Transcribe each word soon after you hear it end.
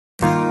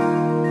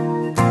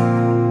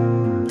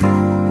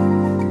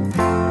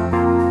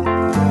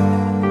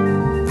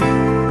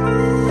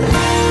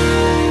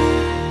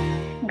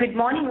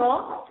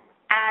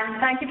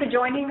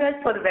joining us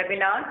for the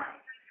webinar,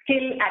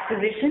 Skill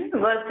Acquisition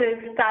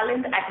versus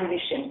Talent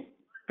Acquisition,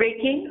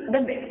 Breaking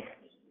the Myth,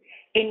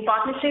 in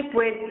partnership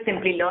with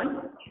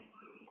Simplilearn.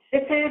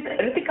 This is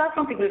Ritika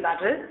from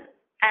Matters,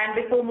 and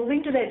before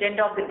moving to the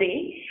agenda of the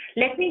day,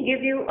 let me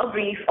give you a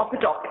brief of the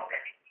topic.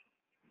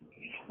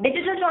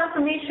 Digital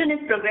transformation is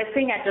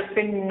progressing at a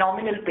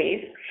phenomenal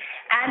pace,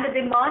 and the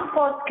demand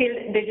for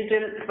skilled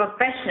digital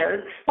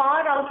professionals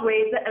far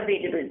outweighs the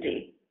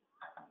availability.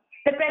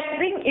 The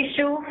pressing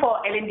issue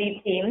for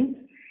L&D teams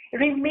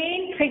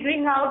remains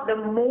figuring out the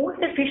most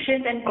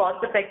efficient and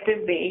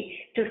cost-effective way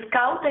to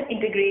scout and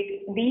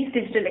integrate these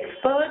digital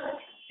experts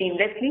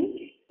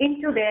seamlessly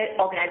into their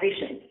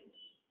organizations.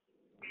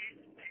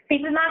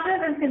 People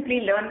Matters and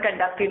Simplilearn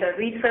conducted a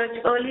research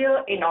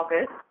earlier in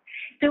August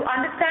to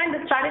understand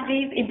the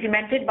strategies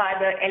implemented by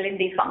the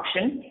L&D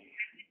function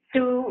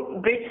to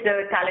bridge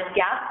the talent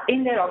gap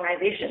in their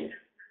organizations.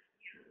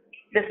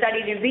 The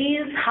study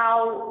reveals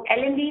how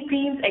L&D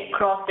teams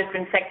across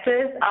different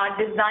sectors are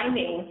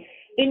designing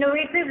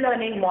innovative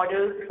learning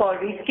models for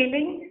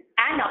reskilling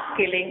and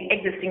upskilling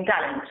existing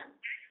talent.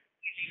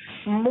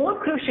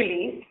 More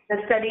crucially, the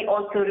study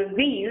also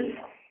reveals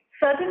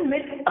certain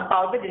myths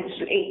about the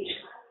digital age.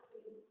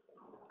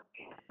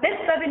 This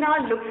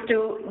webinar looks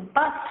to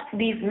bust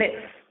these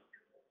myths,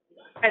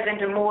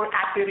 present a more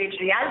accurate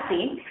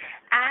reality,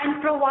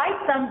 and provide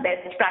some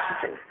best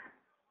practices.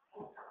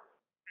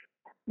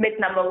 Myth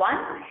number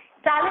one,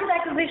 talent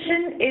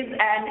acquisition is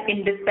an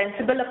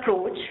indispensable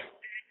approach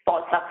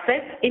for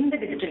success in the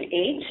digital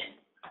age.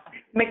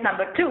 Myth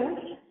number two,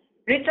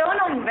 return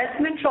on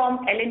investment from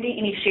L&D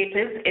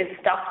initiatives is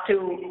tough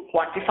to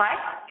quantify.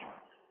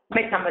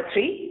 Myth number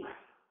three,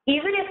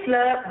 even if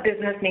the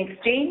business needs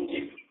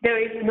change,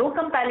 there is no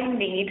compelling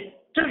need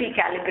to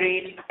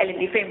recalibrate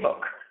L&D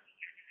framework.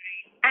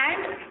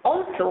 And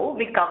also,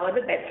 we cover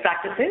the best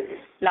practices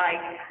like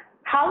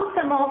how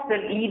some of the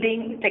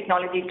leading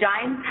technology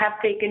giants have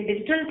taken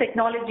digital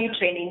technology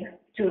training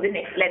to the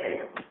next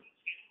level.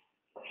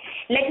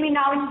 Let me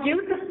now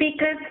introduce the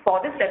speakers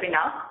for this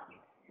webinar.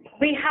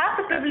 We have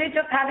the privilege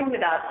of having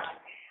with us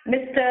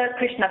Mr.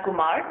 Krishna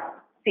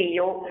Kumar,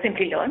 CEO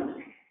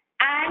Simplilearn,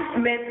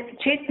 and Ms.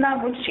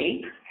 Chetna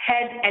Munshi,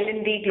 Head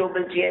L&D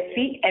Global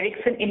GSC,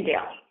 Ericsson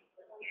India.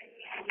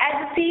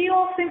 As the CEO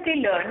of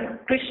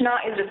Simplilearn, Krishna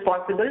is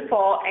responsible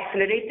for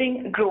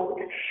accelerating growth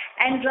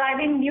and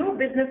driving new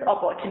business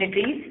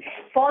opportunities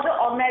for the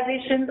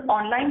organization's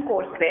online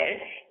courseware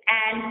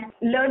and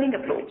learning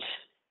approach.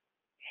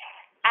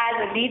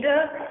 As a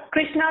leader,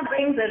 Krishna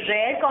brings a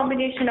rare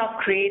combination of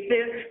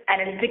creative,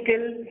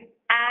 analytical,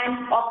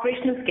 and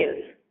operational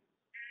skills.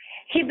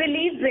 He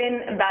believes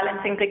in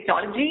balancing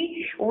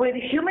technology with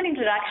human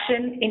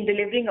interaction in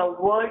delivering a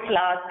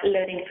world-class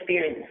learning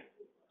experience.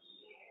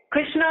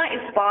 Krishna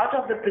is part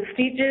of the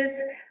prestigious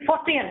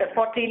 40 under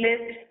 40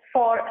 list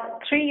for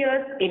 3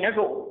 years in a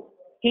row.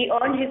 He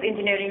earned his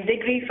engineering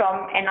degree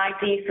from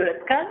NIT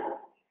Surat.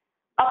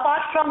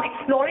 Apart from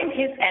exploring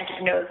his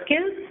entrepreneurial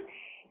skills,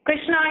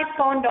 Krishna is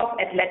fond of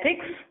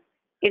athletics,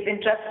 is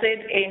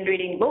interested in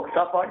reading books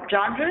of all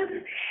genres,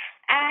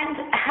 and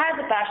has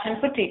a passion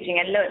for teaching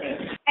and learning.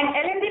 An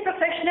L&D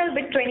professional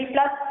with 20+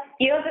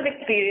 years of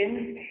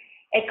experience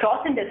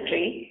across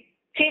industry,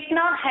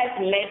 Chetna has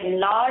led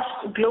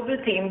large global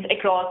teams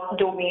across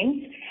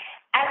domains,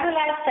 as well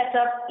as set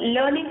up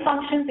learning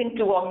functions in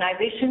 2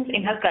 organizations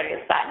in her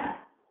career span.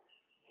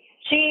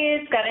 She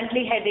is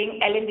currently heading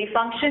L&D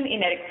function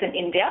in Ericsson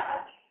India.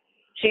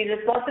 She is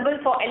responsible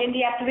for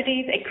L&D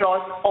activities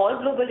across all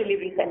global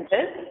delivery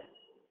centers.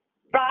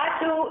 Prior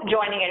to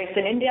joining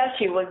Ericsson India,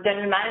 she was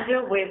General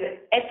Manager with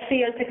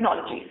HCL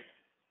Technologies.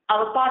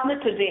 Our partner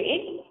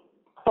today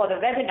for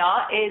the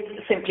webinar is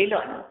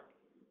Simplilearn.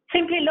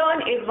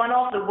 Simplilearn is one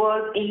of the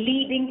world's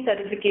leading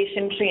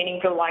certification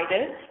training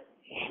providers.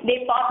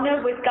 They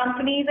partner with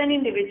companies and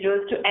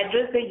individuals to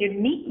address their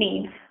unique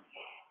needs,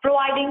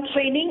 providing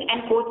training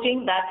and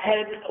coaching that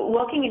help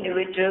working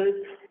individuals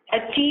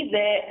achieve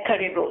their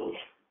career goals.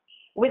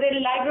 With a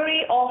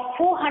library of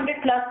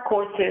 400+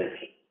 courses,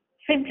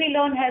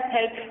 Simplilearn has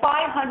helped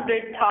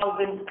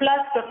 500,000+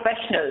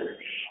 professionals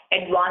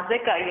advance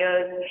their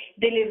careers,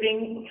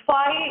 delivering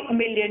 $5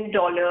 million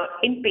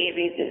in pay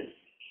raises.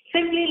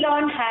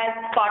 Simplilearn has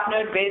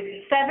partnered with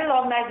several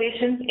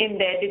organizations in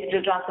their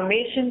digital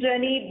transformation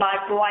journey by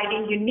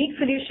providing unique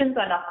solutions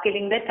on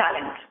upskilling their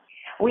talent.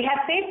 We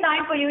have saved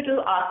time for you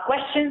to ask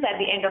questions at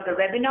the end of the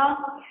webinar.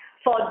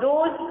 For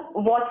those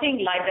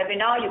watching live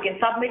webinar, you can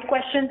submit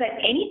questions at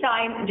any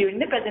time during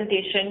the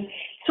presentation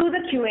through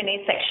the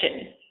Q&A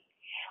section.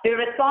 We'll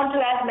respond to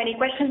as many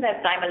questions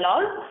as time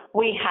allows.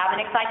 We have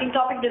an exciting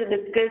topic to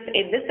discuss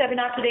in this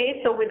webinar today,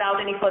 so without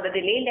any further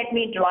delay, let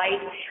me invite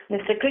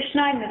Mr.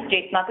 Krishna and Ms.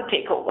 Chetna to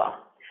take over.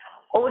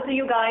 Over to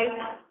you guys.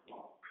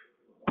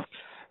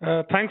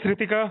 Thanks,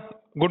 Ritika.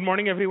 Good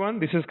morning, everyone.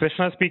 This is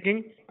Krishna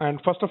speaking.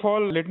 And first of all,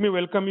 let me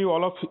welcome you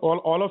all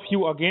of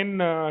you again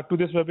to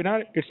this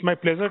webinar. It's my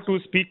pleasure to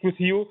speak with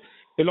you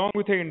along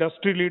with the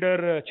industry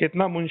leader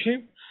Chetna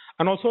Munshi.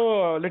 And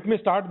also, let me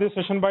start this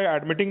session by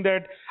admitting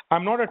that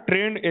I'm not a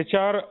trained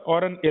HR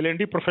or an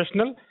L&D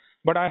professional,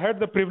 but I had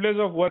the privilege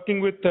of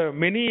working with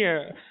many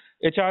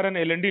HR and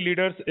L&D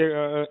leaders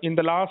in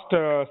the last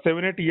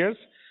 7-8 years.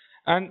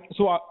 And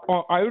so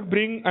I would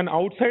bring an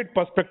outside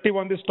perspective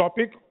on this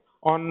topic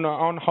on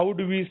how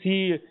do we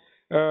see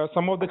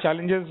some of the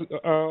challenges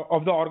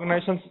of the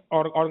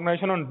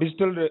organization on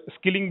digital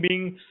skilling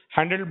being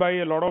handled by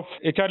a lot of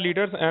HR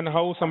leaders, and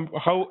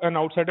how an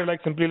outsider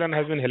like Simplilearn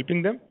has been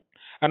helping them.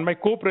 And my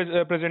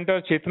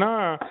co-presenter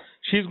Chetna,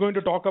 she's going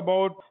to talk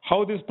about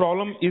how this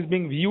problem is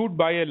being viewed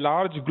by a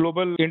large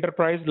global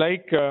enterprise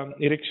like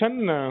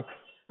Ericsson,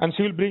 and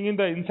she will bring in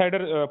the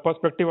insider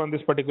perspective on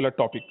this particular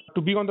topic.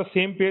 To be on the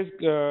same page,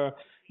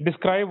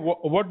 describe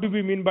what do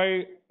we mean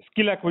by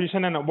skill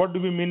acquisition and what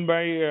do we mean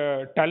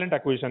by talent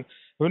acquisition.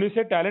 When we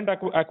say talent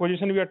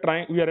acquisition, we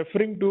are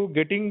referring to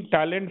getting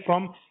talent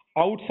from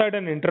outside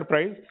an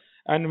enterprise,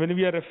 and when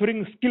we are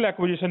referring skill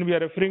acquisition, we are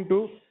referring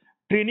to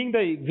training the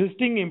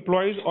existing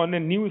employees on a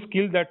new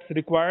skill that's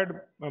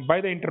required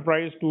by the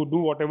enterprise to do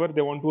whatever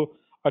they want to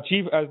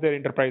achieve as their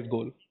enterprise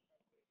goal.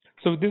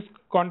 So with this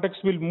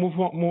context, we'll move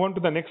on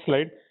to the next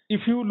slide.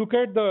 If you look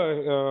at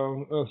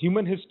the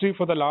human history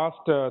for the last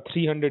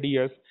 300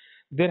 years,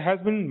 there has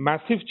been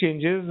massive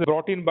changes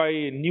brought in by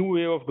new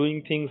way of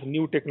doing things,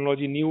 new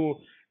technology, new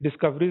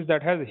discoveries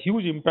that has a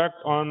huge impact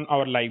on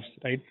our lives,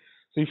 right?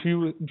 So if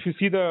you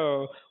see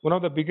one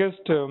of the biggest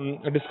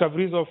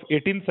discoveries of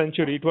 18th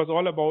century, it was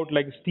all about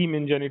like steam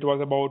engine. It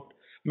was about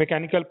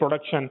mechanical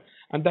production,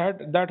 and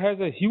that has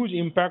a huge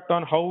impact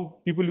on how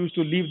people used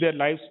to live their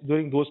lives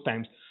during those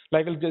times.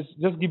 Like I'll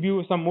just give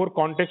you some more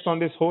context on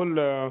this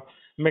whole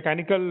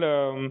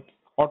mechanical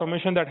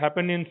automation that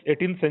happened in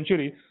 18th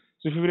century.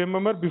 So if you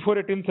remember, before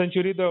 18th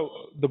century,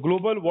 the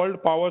global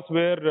world powers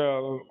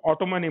were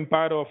Ottoman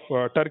Empire of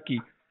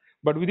Turkey.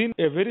 But within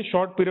a very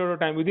short period of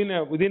time, within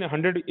a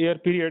 100-year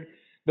period,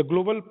 the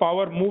global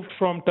power moved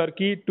from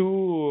Turkey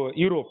to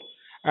Europe.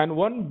 And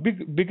one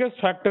biggest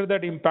factor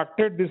that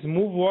impacted this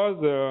move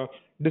was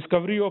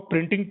discovery of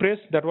printing press.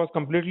 That was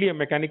completely a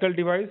mechanical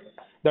device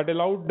that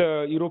allowed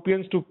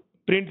Europeans to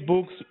print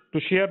books,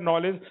 to share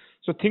knowledge.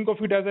 So think of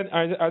it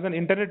as an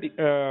internet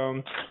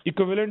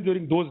equivalent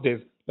during those days.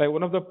 Like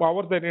one of the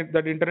powers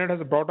that internet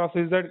has brought us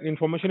is that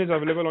information is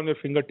available on your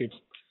fingertips.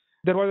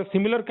 There was a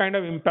similar kind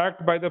of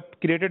impact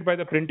created by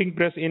the printing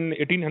press in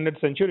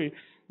 1800th century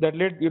that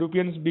led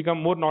Europeans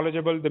become more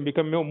knowledgeable, they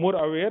become more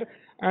aware,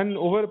 and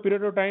over a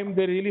period of time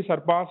they really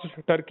surpassed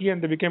Turkey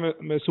and they became a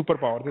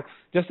superpower.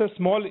 Just a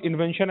small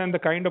invention and the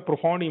kind of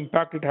profound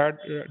impact it had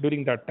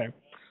during that time.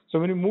 So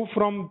when we move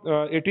from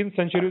 18th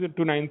century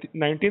to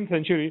 19th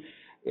century,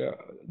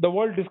 the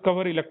world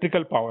discovered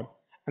electrical power.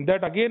 And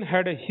that again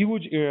had a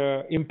huge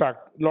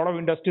impact. A lot of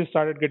industries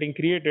started getting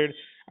created,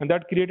 and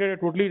that created a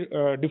totally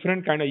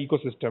different kind of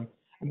ecosystem.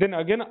 And then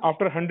again,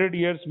 after 100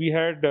 years, we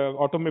had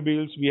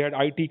automobiles, we had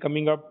IT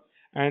coming up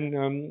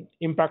and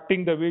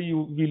impacting the way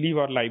we live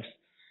our lives.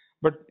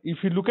 But if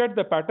you look at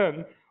the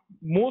pattern,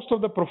 most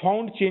of the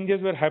profound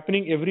changes were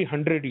happening every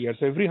 100 years.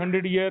 Every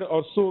 100 years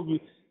or so,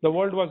 the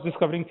world was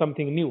discovering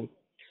something new.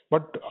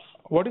 But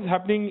what is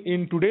happening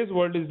in today's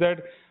world is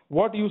that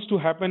what used to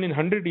happen in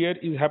 100 years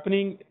is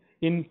happening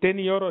in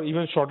 10-year or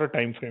even shorter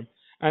time frame.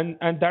 And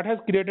that has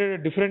created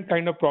a different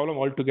kind of problem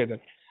altogether.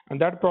 And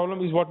that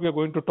problem is what we are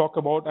going to talk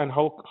about, and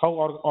how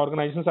our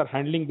organizations are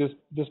handling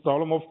this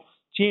problem of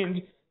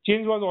change.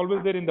 Change was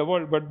always there in the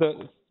world, but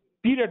the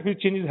speed at which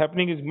change is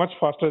happening is much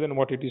faster than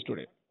what it is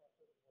today.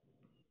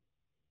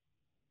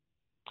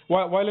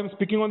 While I'm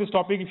speaking on this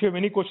topic, if you have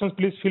any questions,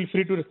 please feel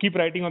free to keep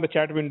writing on the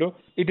chat window.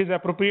 It is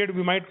appropriate.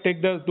 We might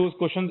take those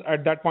questions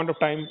at that point of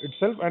time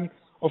itself. And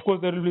of course,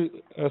 there will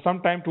be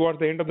some time towards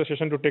the end of the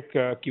session to take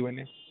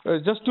Q&A.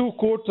 Just to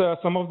quote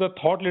some of the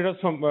thought leaders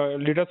from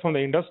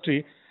the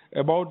industry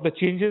about the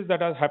changes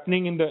that are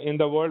happening in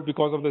the world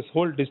because of this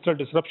whole digital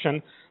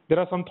disruption, there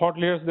are some thought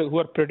leaders who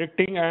are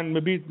predicting, and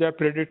maybe they're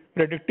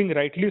predicting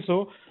rightly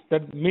so,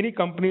 that many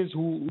companies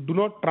who do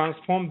not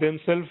transform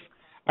themselves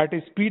at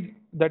a speed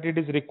that it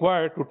is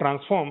required to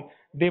transform,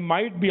 they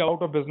might be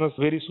out of business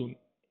very soon.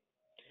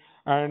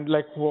 And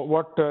like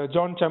what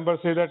John Chambers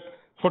said, that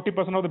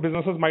 40% of the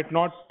businesses might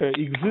not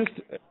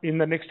exist in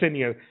the next 10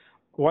 years.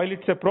 While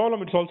it's a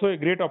problem, it's also a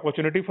great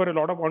opportunity for a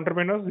lot of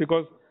entrepreneurs,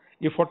 because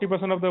if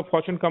 40% of the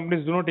Fortune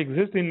companies do not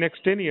exist in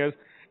next 10 years,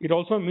 it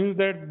also means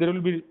that there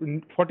will be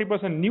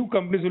 40% new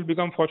companies will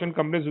become Fortune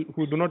companies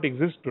who do not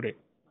exist today.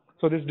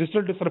 So this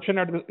digital disruption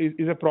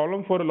is a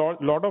problem for a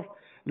lot of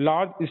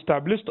large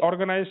established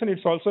organizations.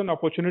 It's also an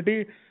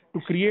opportunity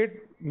to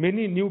create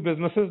many new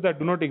businesses that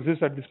do not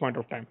exist at this point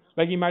of time.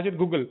 Like imagine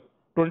Google.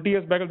 20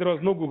 years back, there was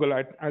no Google.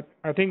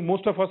 I think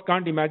most of us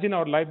can't imagine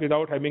our life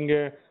without having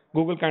a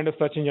Google kind of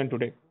search engine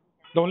today.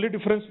 The only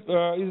difference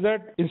is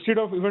that instead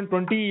of even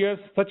 20 years,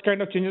 such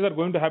kind of changes are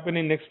going to happen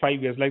in next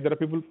 5 years. Like there are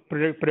people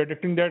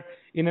predicting that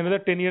in another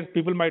 10 years,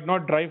 people might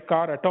not drive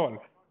car at all.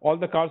 All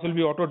the cars will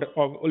be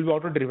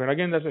auto driven.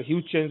 Again, that's a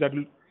huge change that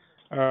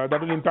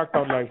will impact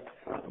our life.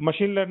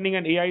 machine learning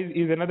and AI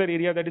is another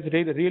area that is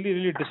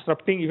really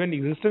disrupting even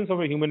existence of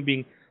a human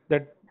being,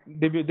 that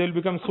they'll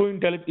become so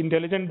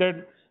intelligent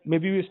that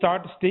maybe we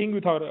start staying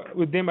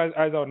with them as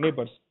our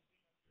neighbors.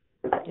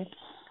 Okay.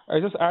 I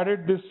just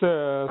added this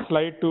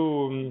slide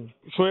to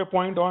show a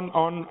point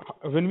on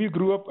when we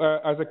grew up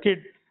as a kid.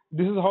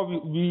 This is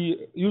how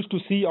we used to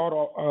see our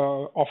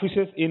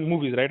offices in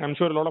movies, right? I'm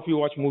sure a lot of you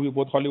watch movies,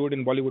 both Hollywood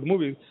and Bollywood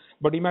movies.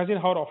 But imagine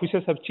how our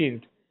offices have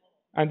changed,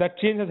 and that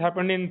change has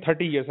happened in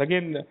 30 years.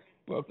 Again,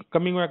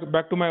 coming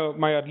back to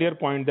my earlier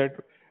point that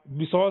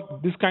we saw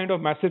this kind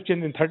of massive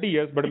change in 30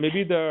 years, but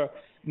maybe the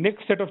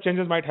next set of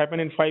changes might happen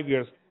in 5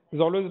 years.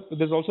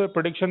 There's also a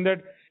prediction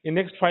that in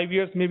next 5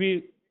 years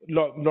maybe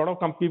lot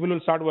of people will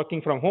start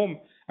working from home,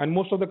 and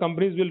most of the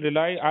companies will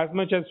rely as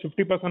much as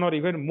 50% or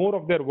even more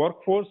of their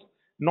workforce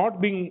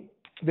not being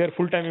their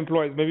full-time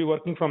employees, maybe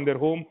working from their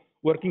home,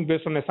 working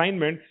based on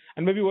assignment,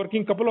 and maybe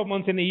working couple of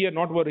months in a year,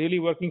 not really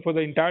working for the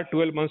entire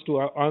 12 months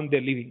to earn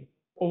their living.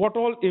 What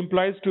all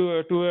implies to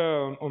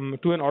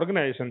an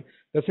organization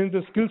that since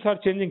the skills are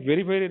changing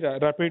very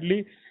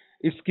rapidly,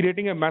 it's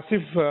creating a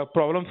massive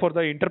problem for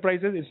the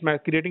enterprises.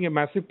 It's creating a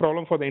massive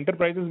problem for the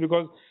enterprises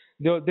because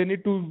they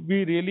need to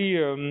be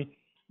really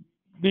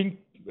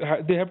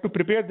they have to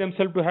prepare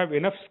themselves to have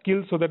enough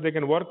skills so that they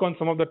can work on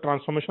some of the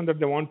transformation that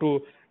they want to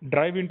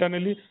drive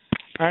internally.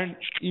 And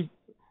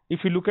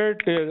if you look at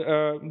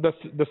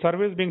the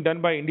surveys being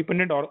done by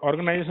independent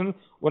organizations,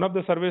 one of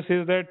the surveys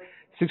says that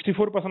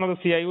 64% of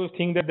the CIOs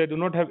think that they do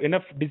not have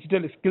enough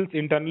digital skills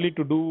internally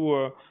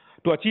to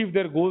achieve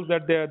their goals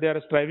that they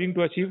are striving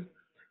to achieve.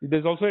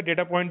 There's also a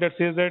data point that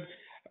says that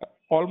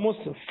almost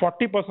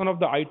 40% of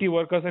the IT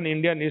workers in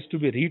India needs to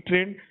be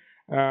retrained,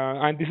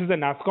 and this is the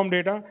NASSCOM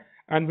data.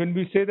 And when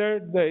we say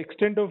that the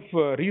extent of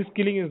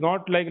reskilling is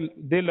not like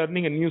they're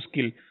learning a new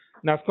skill,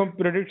 NASSCOM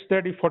predicts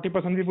that if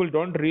 40% people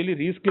don't really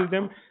reskill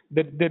them,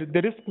 that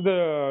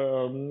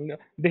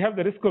they have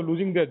the risk of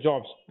losing their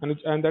jobs,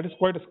 and that is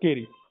quite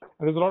scary.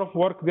 And there's a lot of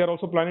work they are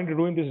also planning to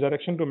do in this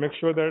direction to make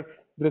sure that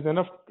there's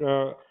enough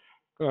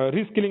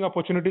reskilling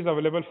opportunities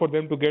available for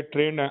them to get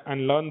trained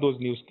and learn those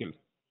new skills.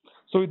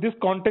 So in this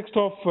context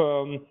of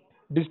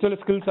digital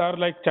skills are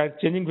like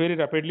changing very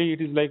rapidly.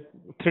 It is like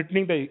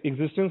threatening the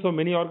existence of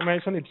many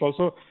organizations. It's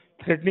also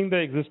threatening the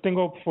existence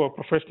of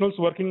professionals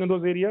working in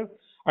those areas.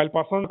 I'll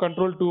pass on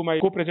control to my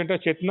co-presenter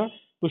Chetna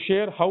to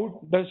share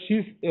how does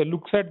she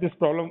looks at this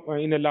problem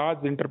in a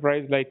large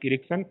enterprise like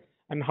Ericsson,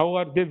 and how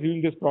are they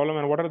viewing this problem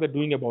and what are they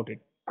doing about it.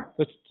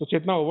 So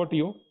Chetna, over to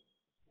you.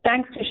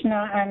 Thanks,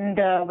 Krishna, and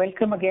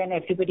welcome again,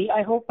 everybody.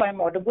 I hope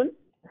I'm audible.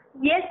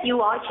 Yes,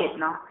 you are,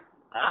 Chetna.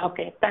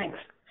 Okay, thanks.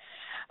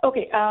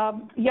 Okay,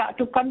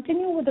 to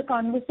continue with the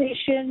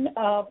conversation,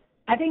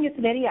 I think it's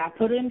very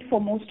apparent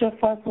for most of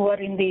us who are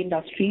in the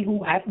industry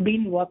who have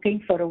been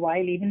working for a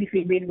while, even if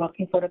we've been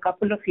working for a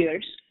couple of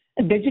years.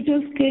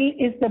 Digital skill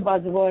is the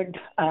buzzword.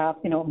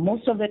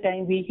 Most of the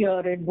time we hear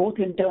it both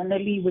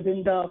internally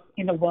within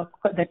the work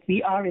that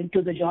we are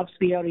into, the jobs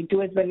we are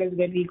into, as well as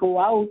when we go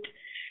out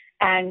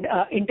and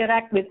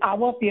interact with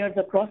our peers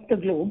across the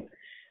globe.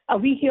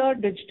 We hear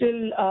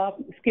digital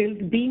skills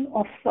being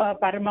of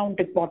paramount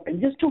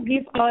importance. Just to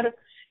give our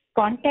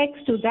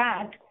context to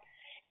that,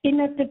 in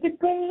a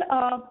typical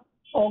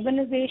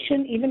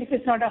organization, even if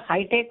it's not a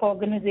high-tech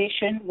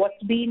organization,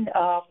 what's been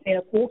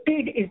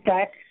quoted is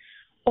that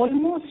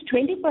almost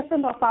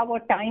 20% of our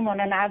time on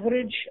an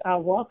average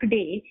work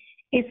day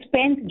is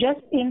spent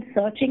just in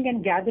searching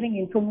and gathering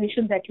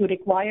information that you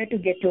require to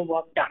get your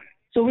work done.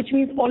 So which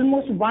means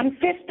almost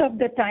 1/5 of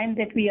the time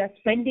that we are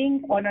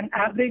spending on an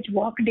average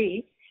work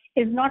day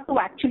is not to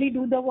actually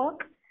do the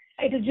work.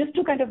 It is just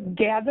to kind of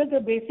gather the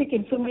basic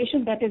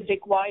information that is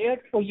required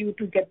for you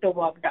to get the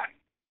work done.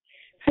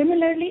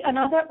 Similarly,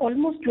 another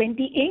almost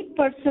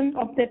 28%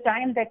 of the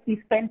time that we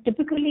spend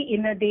typically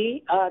in a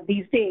day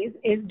these days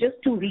is just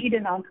to read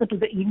and answer to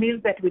the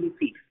emails that we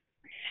receive.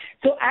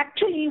 So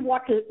actually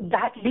what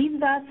that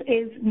leaves us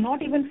is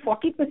not even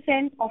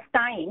 40% of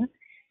time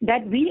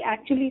that we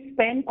actually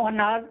spend on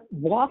our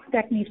work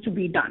that needs to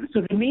be done.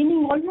 So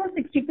remaining almost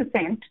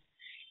 60%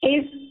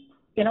 is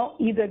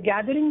either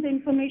gathering the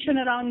information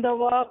around the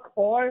work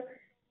or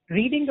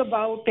reading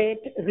about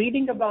it,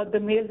 reading about the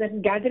mails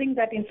and gathering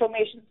that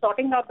information,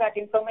 sorting out that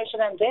information,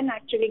 and then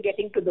actually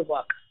getting to the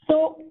work.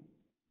 So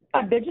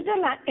a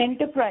digital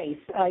enterprise,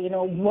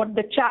 what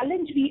the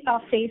challenge we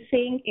are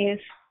facing is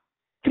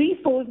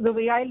threefold. The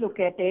way I look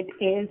at it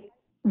is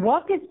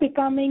work is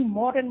becoming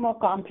more and more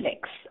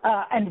complex.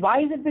 And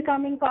why is it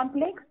becoming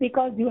complex?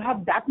 Because you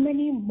have that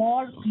many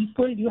more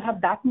people, you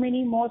have that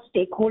many more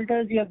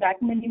stakeholders, you have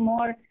that many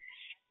more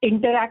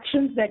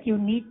interactions that you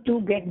need to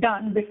get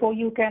done before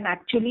you can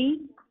actually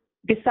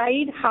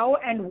decide how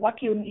and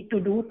what you need to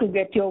do to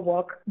get your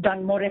work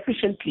done more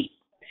efficiently.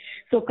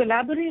 So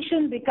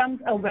collaboration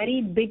becomes a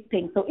very big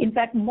thing. So in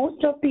fact,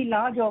 most of the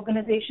large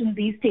organizations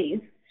these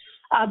days,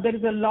 there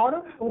is a lot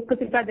of focus.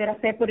 In fact, there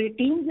are separate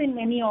teams in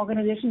many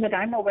organizations that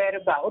I'm aware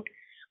about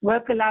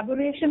where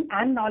collaboration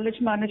and knowledge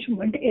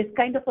management is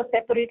kind of a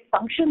separate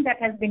function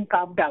that has been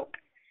carved out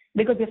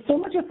because there's so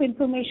much of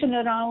information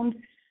around.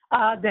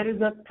 there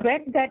is a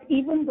threat that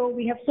even though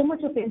we have so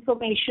much of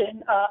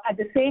information, at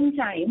the same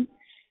time,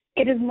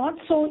 it is not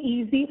so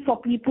easy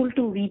for people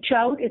to reach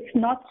out. It's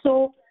not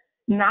so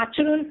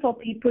natural for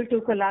people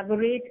to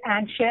collaborate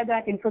and share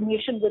that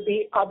information with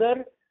the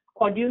other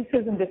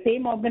audiences in the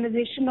same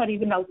organization or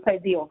even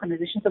outside the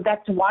organization. So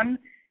that's one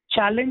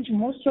challenge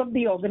most of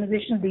the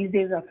organizations these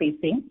days are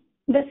facing.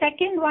 The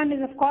second one is,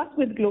 of course,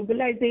 with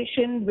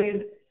globalization,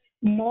 with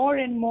more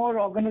and more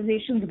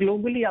organizations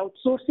globally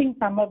outsourcing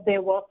some of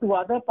their work to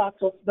other parts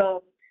of the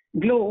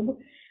globe,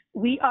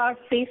 we are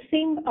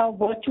facing a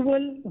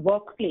virtual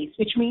workplace,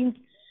 which means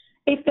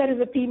if there is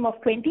a team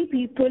of 20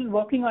 people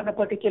working on a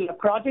particular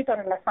project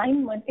or an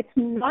assignment, it's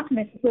not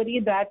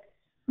necessary that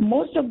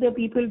most of the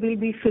people will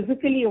be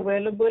physically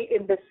available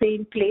in the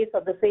same place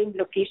or the same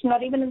location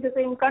or even in the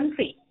same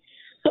country.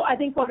 So I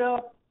think for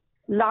a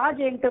large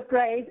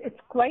enterprise, it's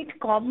quite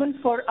common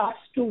for us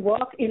to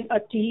work in a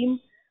team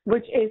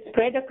which is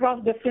spread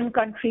across different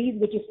countries,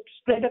 which is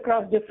spread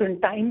across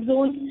different time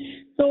zones.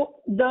 So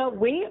the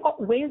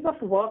ways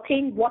of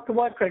working, what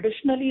were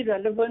traditionally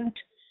relevant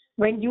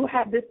when you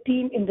have this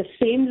team in the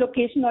same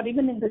location or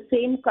even in the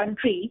same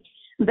country,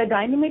 the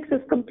dynamics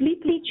is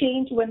completely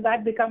changed when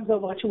that becomes a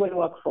virtual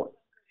workforce.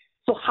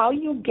 So how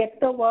you get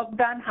the work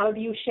done, how do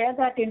you share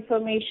that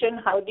information,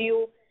 how do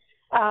you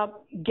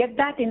get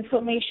that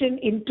information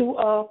into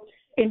a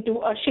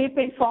shape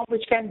and form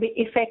which can be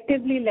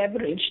effectively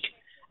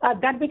leveraged,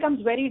 that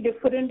becomes very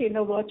different in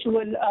a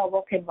virtual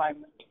work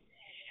environment.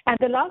 And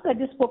the last I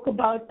just spoke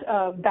about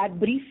that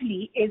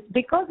briefly is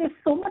because there's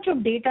so much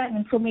of data and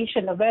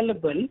information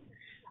available,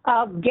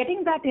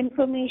 getting that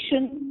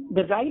information,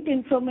 the right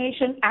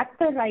information at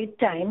the right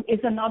time is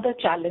another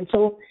challenge.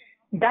 So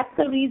that's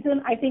the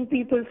reason I think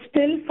people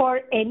still, for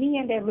any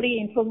and every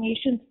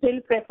information,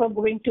 still prefer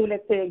going to,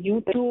 let's say,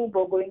 YouTube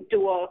or going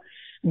to a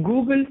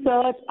Google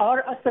search or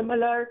a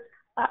similar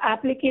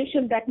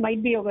application that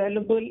might be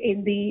available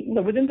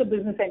within the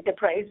business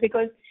enterprise,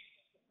 because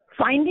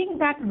finding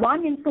that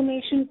one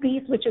information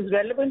piece which is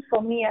relevant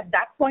for me at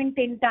that point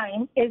in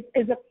time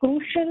is a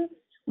crucial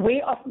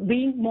way of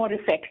being more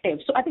effective.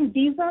 So I think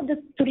these are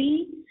the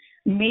three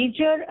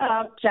major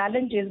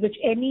challenges which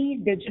any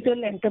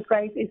digital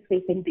enterprise is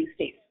facing these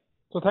days.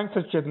 So thanks,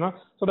 Chetna.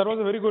 So that was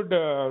a very good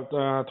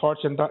thought,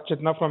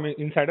 Chetna, from an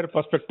insider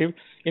perspective.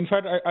 In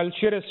fact, I'll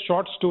share a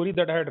short story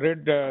that I had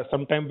read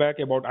some time back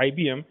about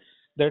IBM,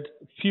 that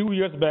few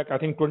years back, I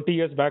think 20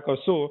 years back or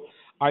so,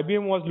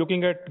 IBM was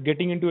looking at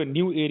getting into a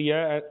new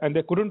area and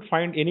they couldn't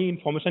find any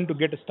information to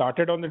get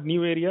started on the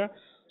new area.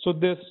 So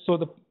the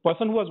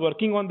person who was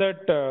working on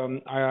that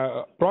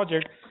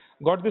project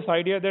got this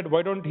idea that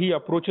why don't he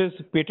approaches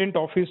patent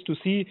office to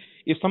see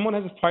if someone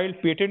has filed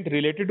patent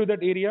related to that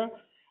area.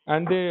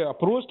 And they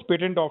approached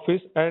patent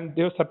office and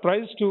they were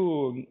surprised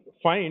to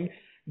find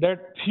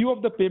that few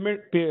of the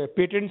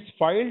patents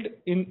filed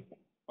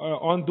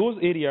on those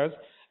areas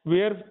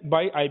were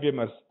by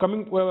IBMers.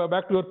 Coming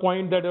back to your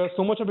point that there was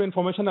so much of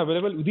information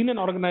available within an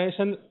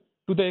organization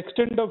to the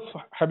extent of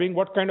having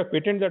what kind of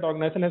patent that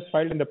organization has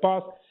filed in the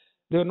past,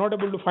 they were not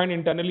able to find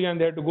internally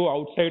and they had to go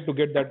outside to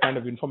get that kind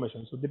of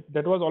information. So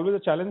that was always a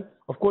challenge.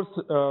 Of course,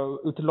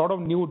 with a lot of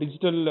new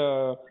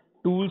digital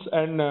tools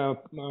and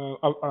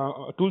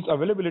tools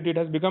availability, it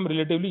has become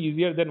relatively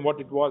easier than what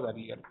it was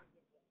earlier.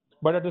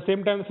 But at the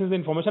same time, since the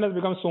information has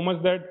become so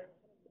much that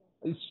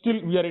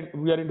still we are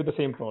into the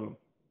same problem.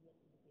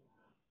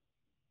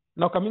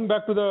 Now coming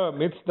back to the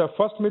myths, the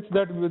first myth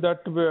that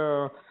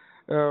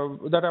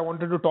I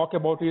wanted to talk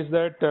about is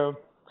that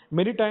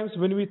many times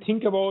when we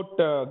think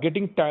about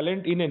getting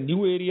talent in a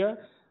new area,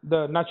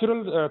 the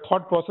natural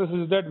thought process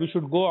is that we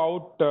should go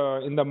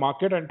out in the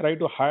market and try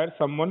to hire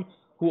someone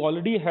who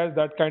already has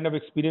that kind of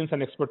experience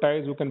and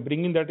expertise, who can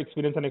bring in that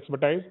experience and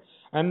expertise,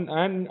 and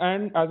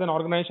as an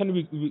organization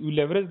we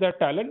leverage that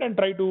talent and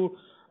try to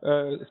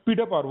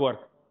speed up our work.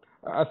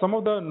 Some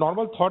of the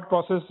normal thought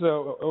process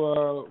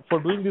for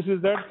doing this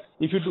is that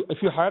if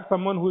you hire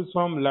someone who is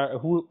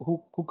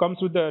who comes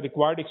with the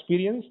required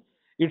experience,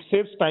 it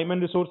saves time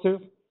and resources.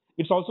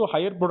 It's also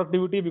higher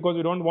productivity because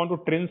you don't want to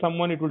train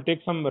someone. It will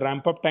take some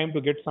ramp up time to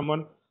get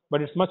someone,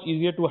 but it's much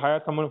easier to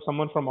hire someone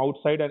from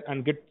outside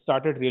and get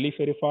started really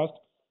very fast.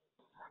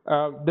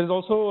 There's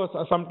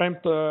also sometimes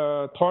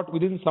thought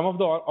within some of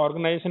the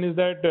organization is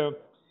that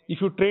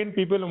if you train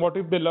people, and what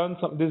if they learn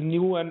this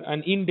new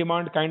and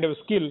in-demand kind of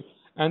skill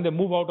and they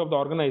move out of the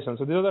organization?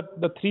 So these are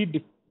the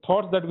three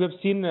thoughts that we have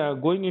seen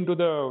going into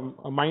the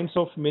minds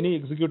of many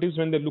executives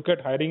when they look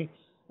at hiring,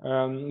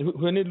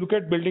 when they look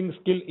at building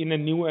skill in a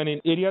new and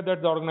an area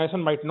that the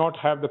organization might not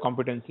have the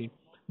competency.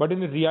 But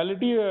in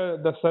reality,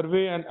 the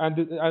survey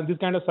and this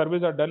kind of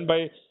surveys are done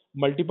by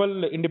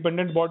multiple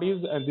independent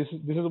bodies, and this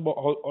is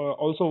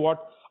also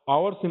what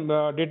our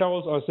data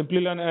also,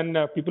 Simplilearn and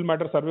People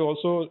Matter survey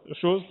also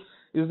shows,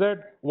 is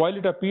that while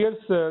it appears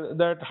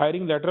that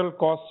hiring lateral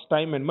costs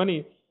time and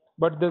money,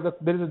 but there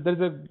is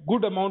a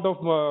good amount of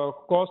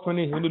cost when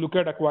you look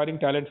at acquiring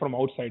talent from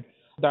outside.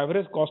 The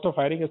average cost of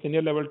hiring a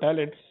senior level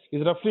talent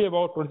is roughly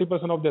about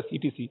 20% of their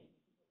CTC,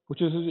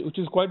 which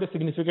is quite a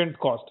significant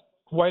cost.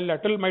 while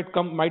lateral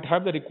might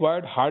have the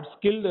required hard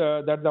skill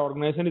that the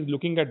organization is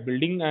looking at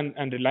building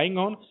and relying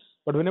on,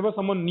 but whenever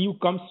someone new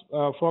comes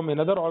from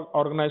another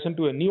organization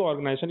to a new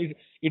organization,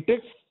 it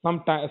takes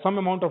some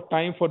amount of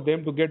time for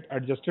them to get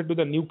adjusted to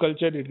the new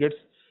culture. It gets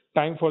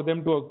time for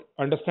them to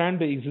understand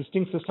the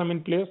existing system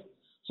in place.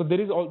 So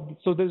there is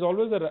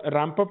always a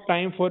ramp up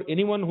time for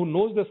anyone who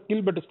knows the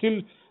skill but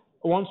still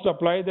wants to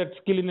apply that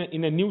skill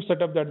in a new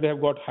setup that they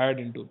have got hired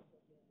into.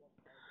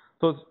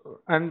 So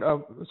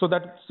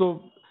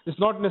it's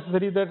not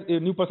necessary that a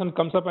new person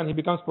comes up and he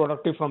becomes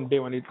productive from day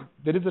one.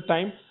 There is a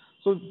time.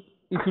 So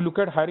if you look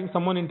at hiring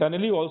someone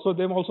internally,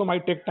 they also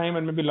might take time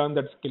and maybe learn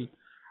that skill.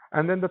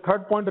 And then the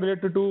third point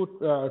related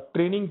to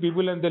training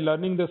people and they're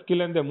learning the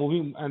skill and they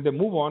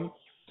move on.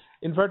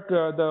 In fact,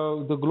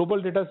 the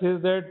global data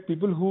says that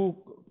people who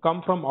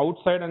come from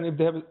outside and if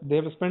they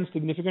have spent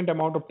significant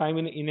amount of time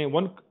in a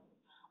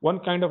one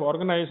kind of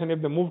organization,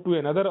 if they move to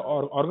another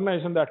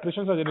organization, the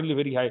attritions are generally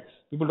very high.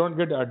 People don't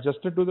get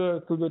adjusted to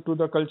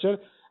the culture,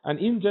 and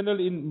in general,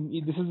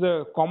 this is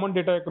the common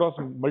data across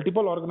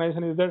multiple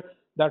organizations, is that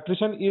the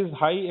attrition is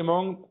high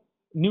among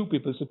new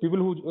people. So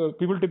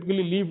people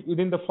typically leave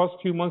within the first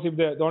few months if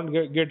they don't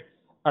get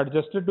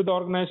adjusted to the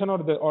organization or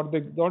they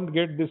don't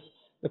get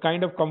the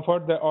kind of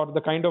comfort or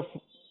the kind of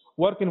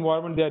work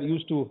environment they are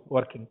used to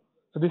working.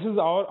 So this is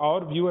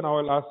our view, and I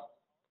will ask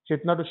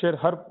Chetna to share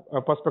her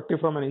perspective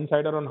from an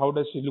insider on how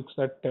does she looks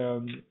at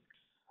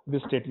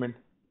this statement.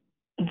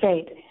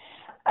 Great.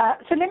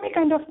 So let me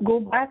kind of go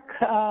back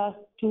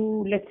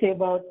to, let's say,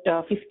 about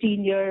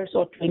 15 years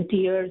or 20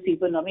 years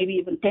even, or maybe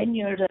even 10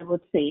 years, I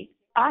would say.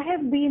 I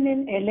have been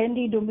in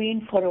L&D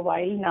domain for a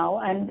while now,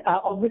 and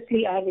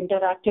obviously I have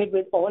interacted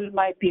with all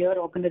my peer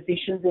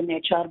organizations in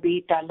HR, be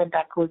it talent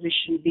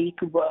acquisition, be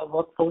it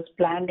workforce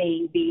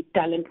planning, be it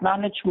talent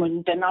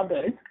management, and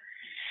others.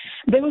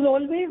 There was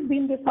always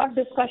been this hot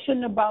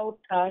discussion about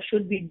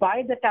should we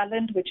buy the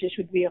talent,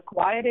 should we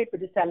acquire it,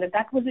 which is talent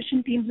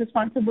acquisition team's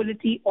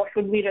responsibility, or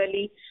should we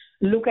really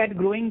look at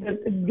growing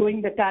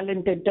the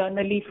talent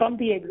internally from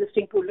the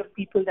existing pool of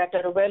people that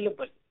are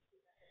available.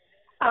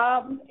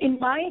 In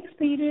my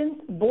experience,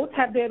 both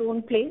have their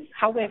own place.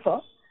 However,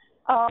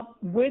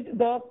 with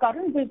the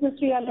current business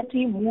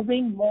reality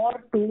moving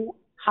more to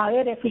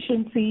higher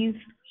efficiencies,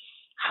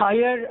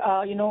 higher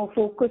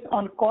focus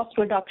on cost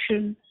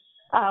reduction,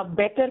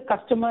 better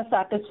customer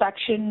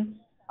satisfaction,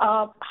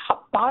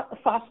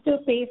 faster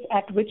pace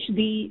at which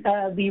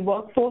the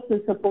workforce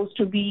is supposed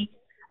to be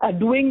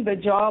doing the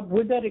job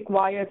with the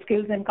required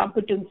skills and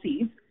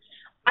competencies,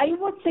 I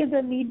would say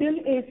the needle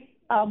is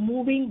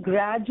moving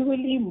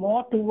gradually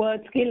more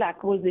towards skill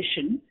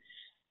acquisition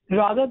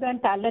rather than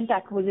talent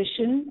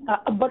acquisition.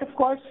 But of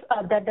course,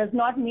 that does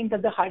not mean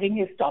that the hiring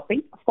is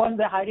stopping. Of course,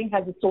 the hiring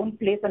has its own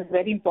place and a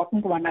very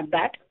important one at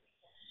that.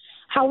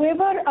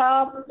 However,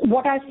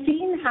 what I've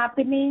seen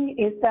happening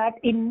is that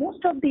in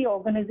most of the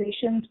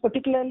organizations,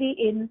 particularly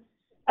in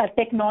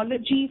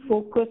technology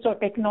focused or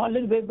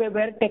technology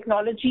where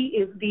technology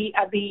is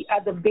at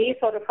the base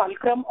or the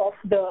fulcrum of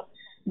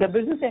the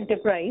business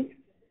enterprise,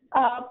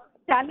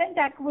 talent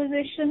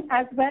acquisition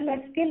as well as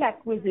skill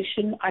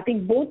acquisition, I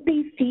think both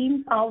these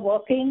teams are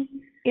working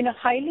in a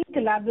highly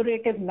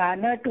collaborative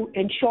manner to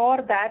ensure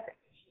that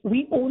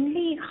we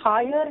only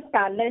hire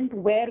talent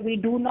where we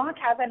do not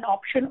have an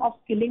option of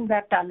skilling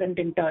that talent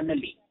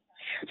internally.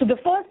 So the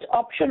first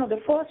option or the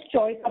first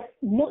choice of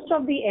most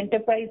of the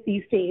enterprise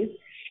these days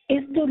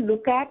is to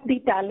look at the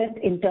talent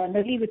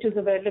internally which is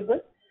available,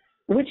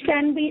 which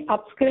can be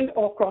upskilled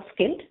or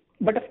cross-skilled.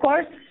 But of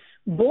course,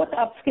 both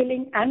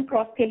upskilling and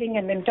cross-skilling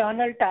and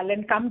internal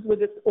talent comes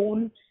with its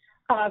own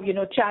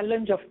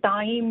challenge of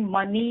time,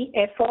 money,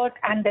 effort,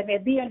 and then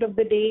at the end of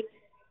the day,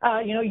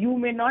 you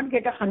may not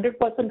get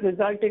 100%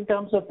 result in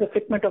terms of the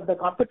fitment of the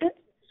competence.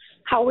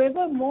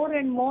 However, more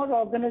and more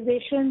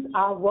organizations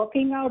are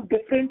working out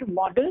different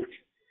models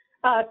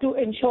to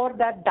ensure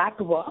that that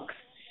works,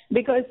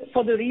 because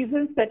for the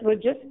reasons that were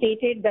just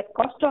stated, that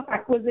cost of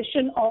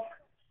acquisition of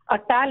a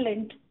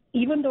talent,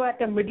 even though at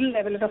a middle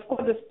level, and of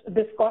course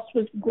this cost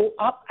will go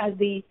up as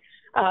the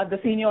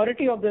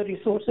seniority of the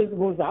resources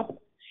goes up,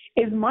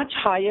 is much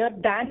higher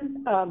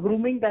than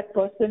grooming that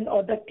person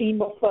or the team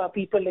of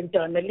people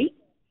internally.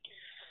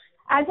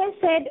 As I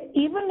said,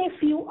 even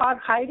if you are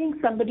hiring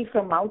somebody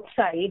from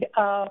outside,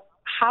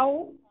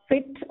 how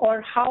fit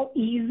or how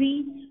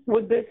easy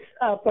would this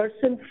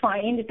person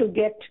find to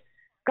get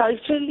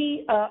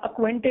culturally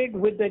acquainted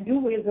with the new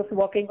ways of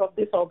working of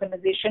this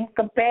organization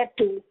compared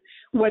to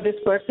where this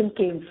person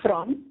came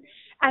from?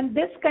 And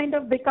this kind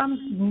of becomes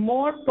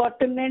more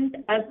pertinent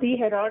as the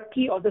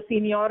hierarchy or the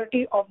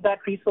seniority of that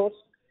resource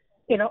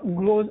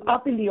grows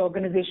up in the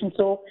organization.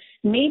 So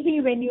maybe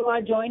when you are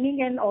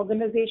joining an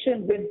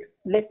organization with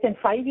less than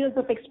 5 years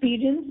of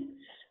experience,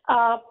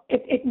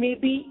 it may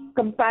be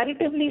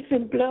comparatively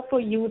simpler for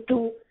you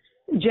to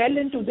gel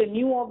into the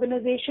new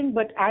organization.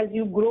 But as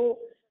you grow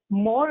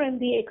more in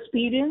the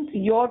experience,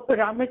 your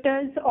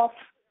parameters of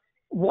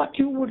what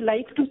you would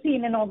like to see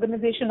in an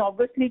organization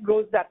obviously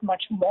grows that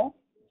much more.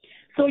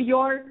 So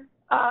your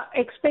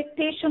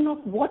expectation of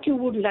what you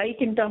would like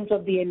in terms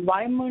of the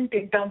environment,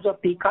 in terms of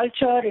the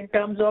culture, in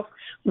terms of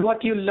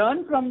what you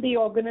learn from the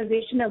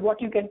organization and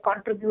what you can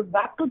contribute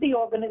back to the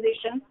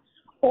organization,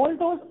 all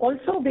those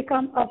also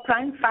become a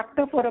prime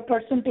factor for a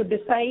person to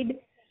decide,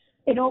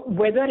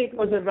 whether it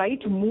was a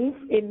right move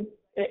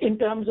in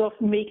terms of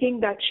making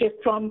that shift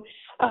from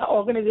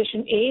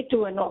organization A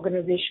to an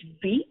organization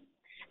B.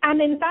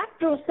 And in that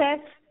process,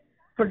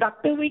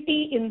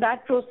 productivity in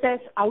that process,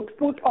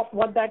 output of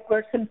what that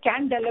person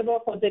can deliver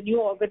for the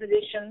new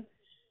organization,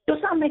 to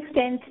some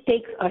extent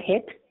takes a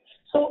hit.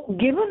 So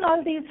given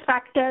all these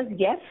factors,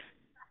 yes,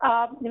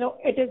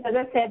 it is, as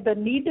I said, the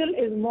needle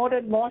is more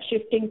and more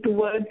shifting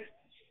towards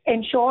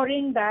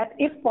ensuring that,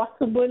 if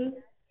possible,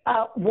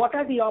 what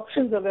are the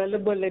options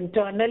available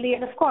internally?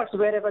 And of course,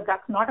 wherever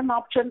that's not an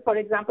option, for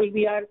example,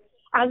 we are,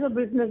 as a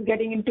business,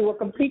 getting into a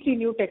completely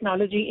new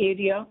technology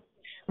area.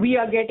 We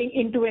are getting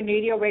into an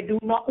area where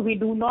we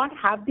do not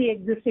have the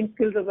existing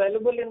skills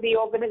available in the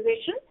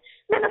organization.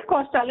 Then, of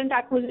course, talent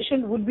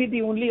acquisition would be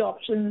the only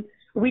option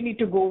we need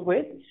to go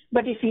with.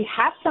 But if we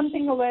have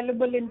something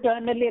available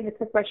internally and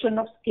it's a question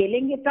of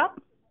scaling it up,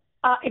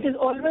 it is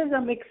always a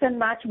mix and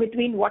match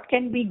between what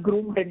can be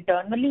groomed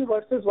internally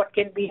versus what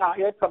can be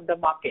hired from the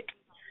market.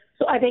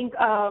 So I think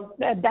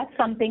that's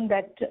something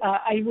that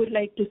I would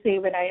like to say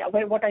what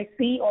I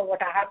see, or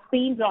what I have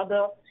seen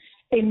rather,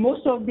 in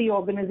most of the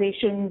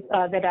organizations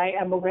that I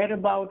am aware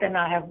about and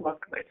I have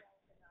worked with.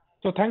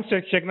 So thanks,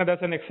 Shekhna.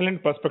 That's an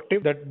excellent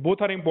perspective, that both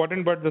are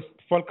important, but the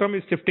fulcrum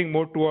is shifting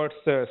more towards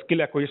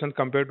skill acquisition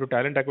compared to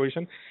talent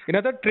acquisition.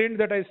 Another trend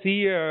that I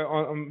see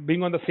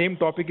being on the same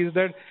topic is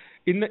that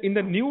in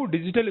the new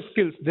digital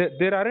skills,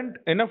 there aren't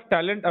enough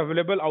talent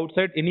available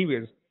outside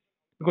anyways,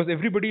 because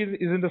everybody is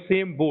in the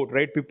same boat,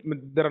 right?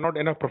 There are not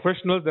enough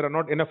professionals, there are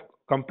not enough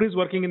companies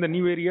working in the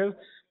new areas,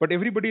 but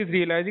everybody is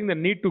realizing the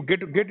need to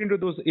get into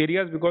those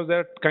areas because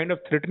they're kind of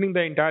threatening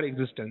the entire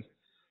existence.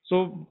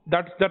 So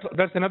that's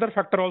another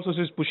factor also,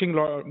 is pushing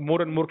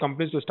more and more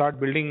companies to start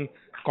building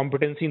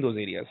competency in those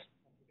areas.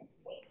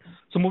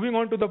 So moving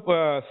on to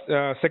the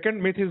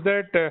second myth is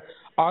that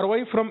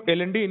ROI from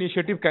L&D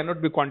initiative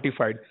cannot be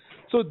quantified.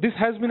 So this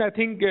has been, I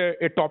think,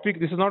 a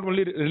topic. This is not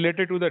only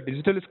related to the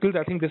digital skills.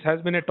 I think this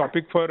has been a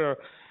topic for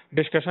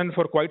discussion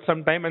for quite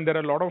some time, and there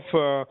are a lot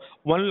of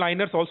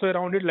one-liners also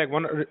around it. Like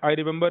I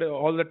remember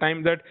all the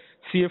time that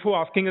CFO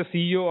asking a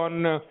CEO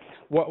on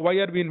why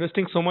are we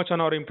investing so much on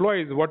our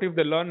employees? What if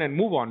they learn and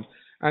move on?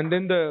 And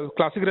then the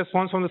classic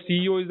response from the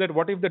CEO is that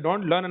what if they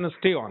don't learn and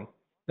stay on?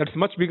 That's a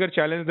much bigger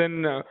challenge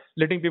than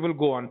letting people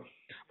go on.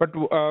 But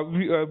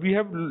we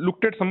have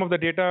looked at some of the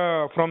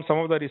data from some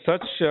of the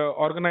research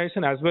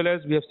organizations, as well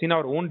as we have seen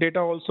our own data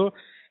also,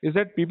 is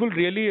that people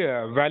really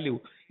value.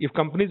 If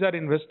companies are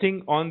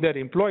investing on their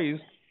employees,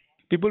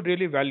 people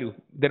really value.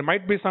 There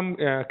might be some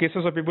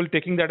cases of people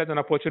taking that as an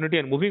opportunity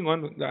and moving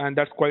on, and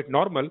that's quite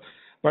normal.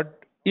 But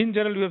in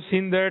general, we have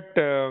seen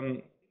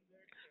that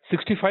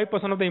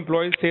 65% of the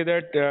employees say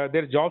that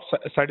their job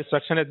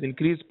satisfaction has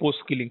increased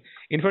post-skilling.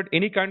 In fact,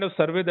 any kind of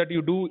survey that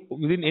you do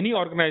within any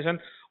organization,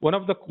 one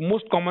of the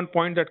most common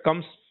points that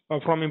comes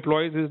from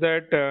employees is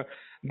that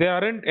there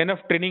aren't enough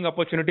training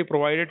opportunity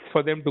provided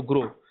for them to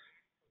grow.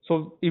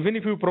 So even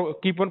if you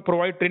keep on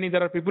provide training,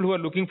 there are people who are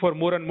looking for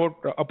more and more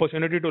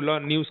opportunity to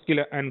learn new skill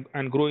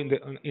and grow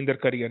in their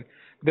career.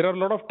 There are a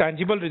lot of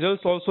tangible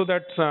results also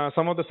that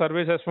some of the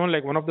surveys have shown.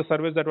 Like one of the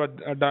surveys that were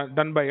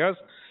done by us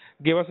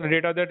gave us the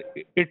data that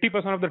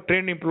 80% of the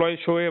trained employees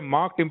show a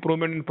marked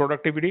improvement in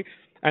productivity,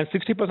 and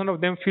 60%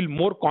 of them feel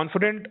more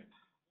confident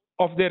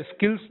of their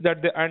skills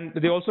and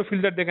they also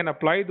feel that they can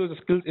apply those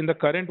skills in the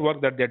current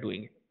work that they're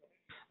doing.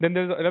 Then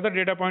there's another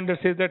data point that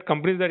says that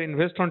companies that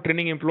invest on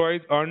training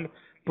employees earn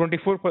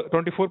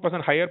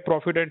 24% higher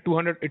profit and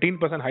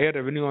 218% higher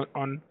revenue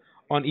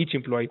on each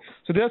employee.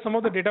 So there are some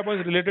of the data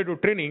points related to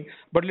training,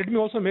 but let me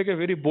also make a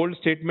very bold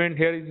statement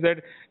here, is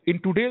that in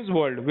today's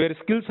world where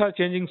skills are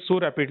changing so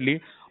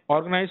rapidly,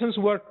 organizations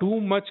who are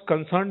too much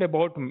concerned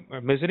about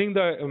measuring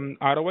the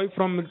ROI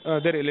from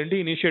their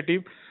L&D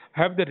initiative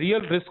have the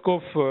real risk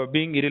of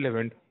being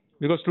irrelevant.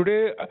 Because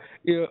today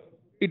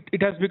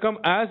it has become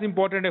as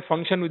important a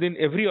function within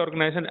every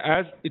organization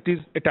as it is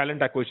a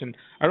talent acquisition.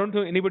 I don't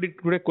think anybody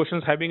today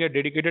questions having a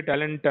dedicated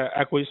talent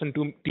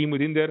acquisition team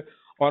within their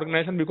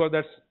organization, because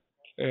that's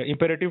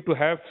imperative to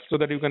have, so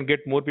that you can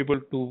get more people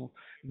to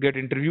get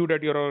interviewed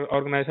at your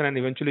organization and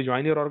eventually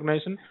join your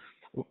organization.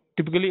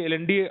 Typically,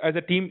 L&D as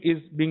a team is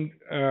being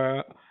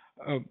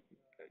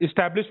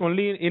established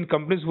only in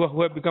companies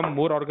who have become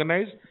more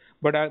organized.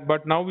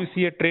 But now we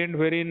see a trend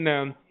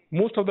wherein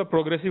most of the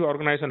progressive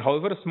organizations,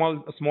 however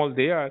small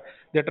they are,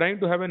 they're trying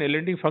to have an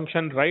L&D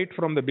function right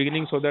from the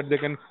beginning, so that they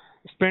can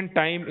spend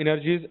time,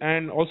 energies,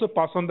 and also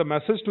pass on the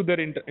message to their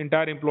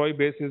entire employee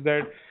base, is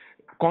that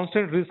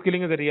constant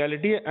reskilling is a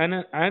reality, and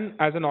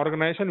as an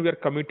organization, we are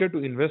committed to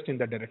invest in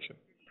that direction.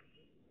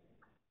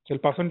 So I'll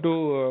pass on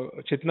to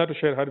Chitna to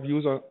share her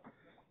views on,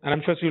 and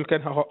I'm sure she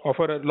can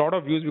offer a lot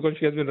of views because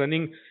she has been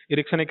running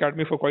Ericsson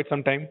Academy for quite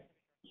some time.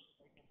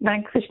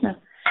 Thanks, Krishna.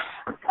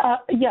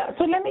 Yeah,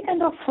 so let me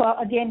kind of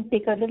again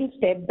take a little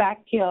step back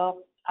here.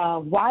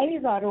 Why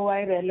is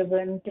ROI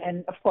relevant?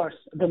 And of course,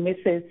 the miss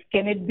is,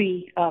 can it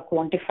be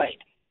quantified?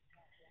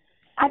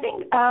 I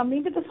think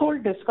maybe this whole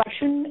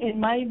discussion, in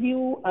my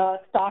view,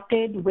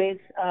 started with,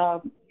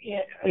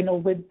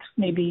 with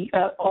maybe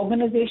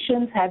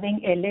organizations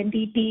having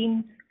L&D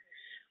teams,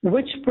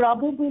 which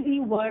probably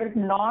were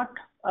not,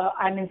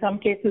 and in some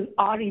cases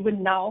are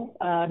even now,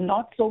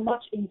 not so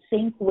much in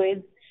sync with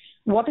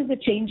what is the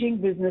changing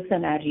business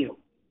scenario.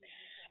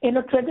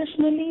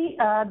 Traditionally,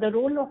 the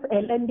role of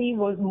L&D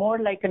was more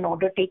like an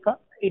order taker.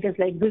 It is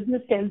like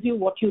business tells you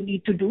what you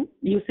need to do.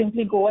 You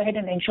simply go ahead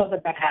and ensure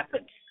that that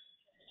happens.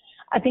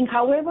 I think,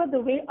 however, the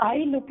way I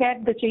look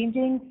at the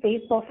changing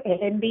face of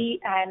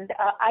L&D, and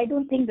I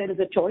don't think there is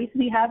a choice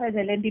we have as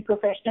L&D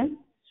professionals,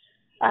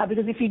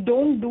 because if you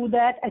don't do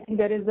that, I think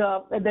there is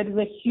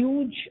a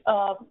huge,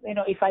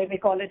 if I may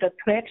call it a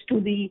threat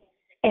to the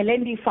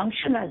L&D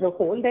function as a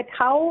whole, that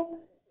how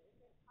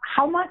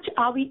much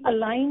are we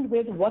aligned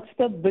with what's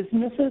the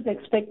business's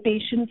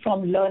expectation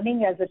from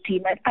learning as a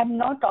team? And I'm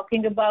not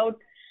talking about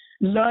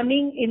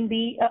learning in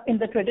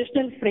the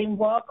traditional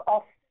framework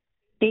of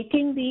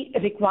taking the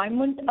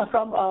requirement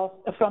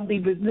from the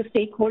business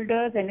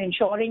stakeholders and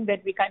ensuring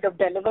that we kind of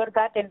deliver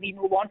that and we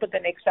move on to the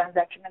next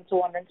transaction and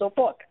so on and so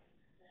forth.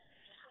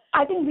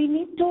 I think we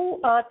need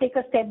to take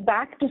a step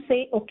back to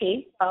say,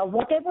 okay,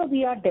 whatever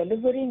we are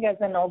delivering as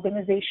an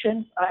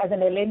organization, as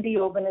an L&D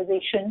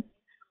organization,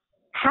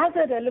 has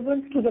a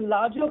relevance to the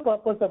larger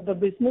purpose of the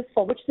business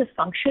for which this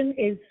function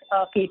is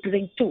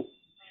catering to.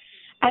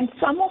 And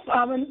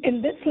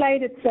in this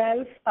slide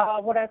itself,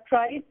 what I've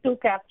tried to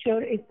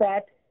capture is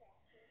that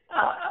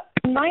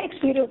in my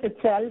experience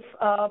itself,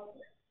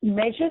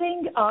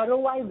 measuring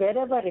ROI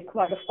wherever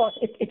required, of course,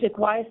 it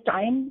requires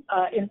time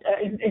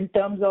in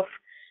terms of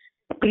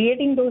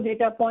creating those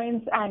data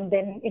points and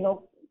then,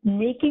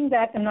 making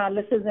that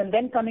analysis and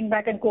then coming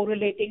back and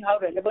correlating how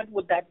relevant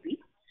would that be.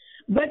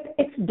 But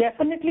it's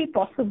definitely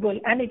possible,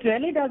 and it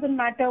really doesn't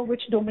matter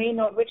which domain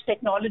or which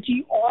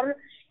technology or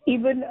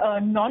even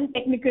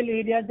non-technical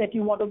areas that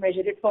you want to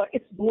measure it for.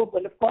 It's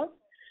doable, of course.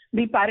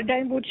 The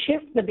paradigm would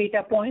shift, the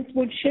data points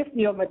would shift,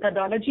 your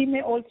methodology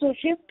may also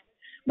shift,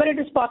 but it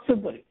is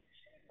possible.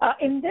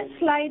 In this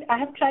slide, I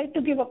have tried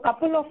to give a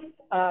couple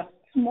of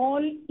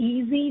small,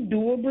 easy,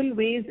 doable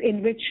ways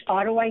in which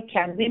ROI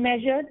can be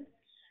measured.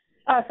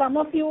 Some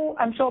of you,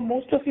 I'm sure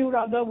most of you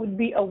rather, would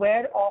be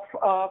aware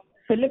of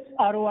Phillips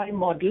ROI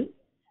model.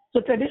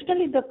 So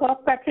traditionally, the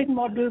Kirkpatrick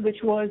model,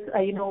 which was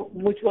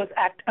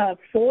at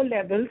 4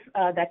 levels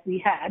that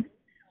we had.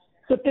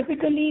 So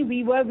typically,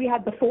 we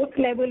had the 4th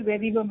level where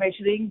we were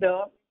measuring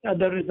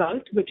the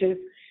result, which is,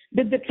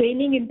 did the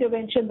training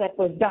intervention that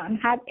was done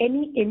have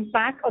any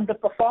impact on the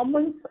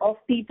performance of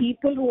the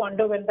people who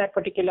underwent that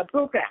particular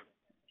program?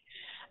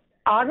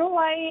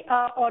 ROI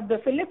or the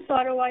Phillips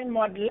ROI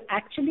model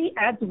actually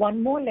adds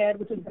one more layer,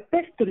 which is the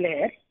 5th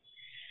layer,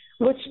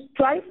 which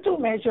tries to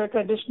measure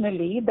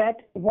traditionally that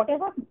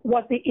whatever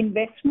was the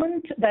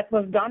investment that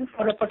was done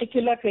for a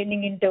particular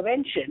training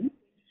intervention,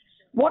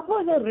 what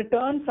was the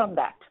return from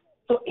that?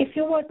 So if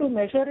you were to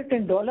measure it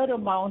in dollar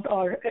amount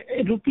or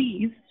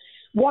rupees,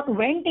 what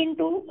went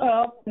into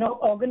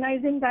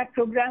organizing that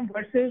program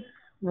versus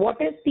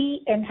what is the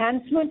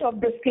enhancement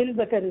of the skills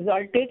that are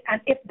resulted,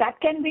 and if that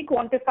can be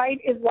quantified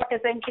is what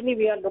essentially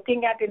we are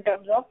looking at in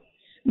terms of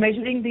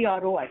measuring the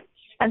ROI.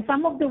 And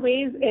some of the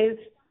ways is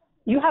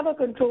you have a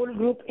control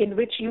group in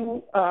which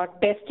you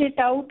test it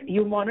out,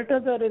 you monitor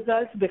the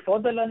results before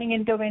the learning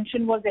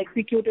intervention was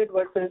executed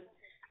versus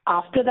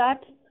after that.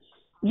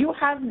 You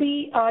have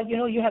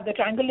the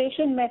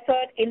triangulation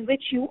method in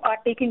which you are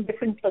taking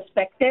different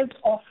perspectives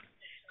of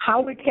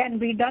how it can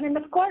be done. And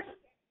of course,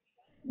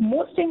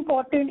 most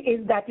important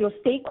is that your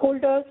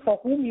stakeholders for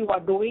whom you are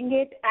doing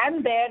it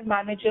and their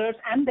managers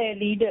and their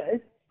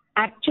leaders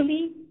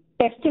actually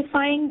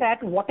testifying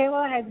that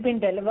whatever has been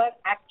delivered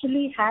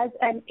actually has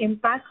an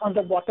impact on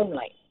the bottom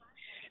line.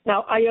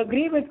 Now, I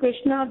agree with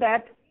Krishna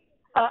that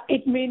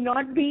it may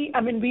not be,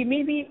 we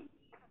may be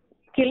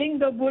killing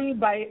the bull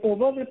by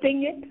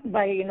over-whipping it,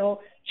 by,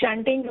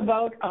 chanting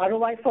about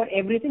ROI for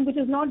everything, which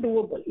is not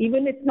doable.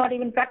 It's not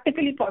even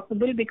practically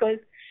possible because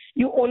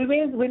you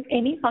always, with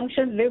any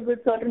function, live with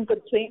certain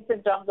constraints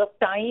in terms of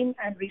time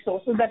and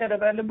resources that are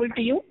available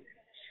to you.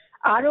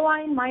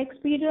 ROI, in my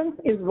experience,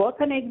 is worth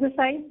an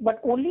exercise, but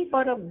only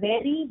for a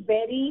very,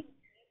 very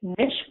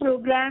niche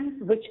program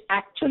which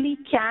actually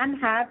can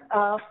have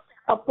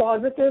a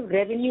positive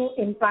revenue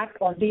impact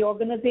on the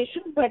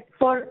organization. But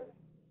for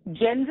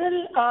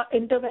general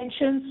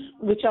interventions,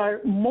 which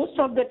are most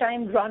of the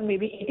time run,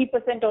 maybe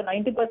 80% or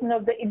 90%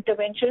 of the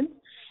interventions,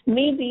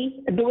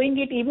 maybe doing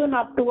it even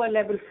up to a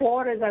level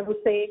 4 is, I would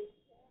say,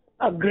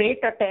 a great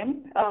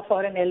attempt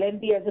for an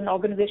L&D as an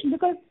organization,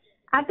 because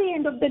at the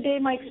end of the day,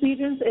 my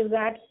experience is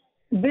that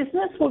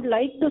business would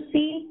like to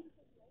see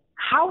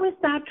how is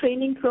that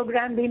training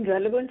program being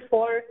relevant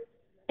for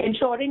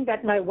ensuring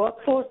that my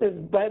workforce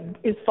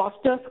is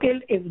faster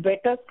skilled, is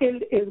better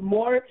skilled, is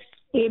more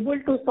able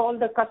to solve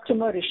the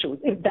customer issues.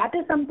 If that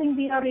is something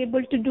we are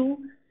able to do,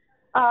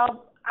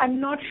 I'm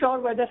not sure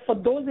whether for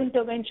those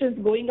interventions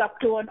going up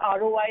to an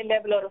ROI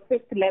level or a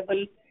fifth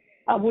level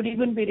would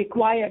even be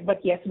required.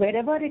 But yes,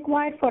 wherever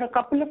required for a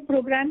couple of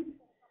programs,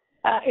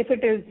 if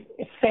it is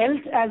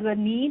felt as a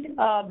need,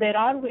 there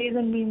are ways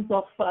and means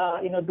of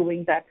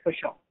doing that for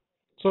sure.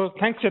 So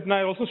thanks,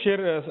 Chetna. I also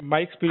share my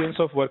experience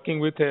of working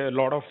with a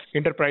lot of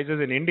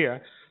enterprises in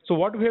India. So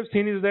what we have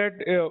seen is that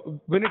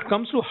when it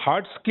comes to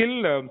hard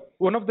skill,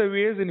 one of the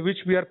ways in which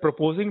we are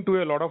proposing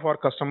to a lot of our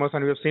customers,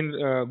 and we have seen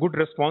good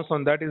response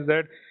on that, is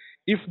that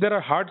if there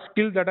are hard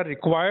skills that are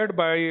required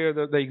by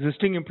the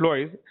existing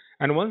employees,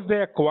 and once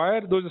they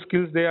acquire those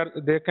skills,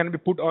 they can be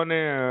put on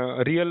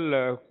a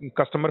real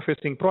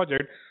customer-facing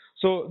project.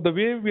 So the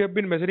way we have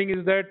been measuring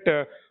is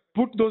that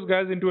put those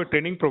guys into a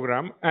training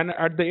program, and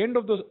at the end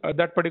of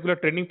that particular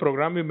training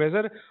program, we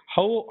measure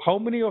how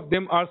many of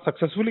them are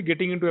successfully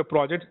getting into a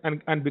project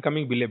and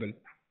becoming billable.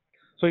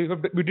 So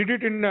we did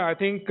it in, I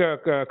think,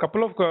 a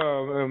couple of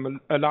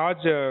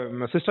large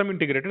system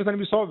integrators, and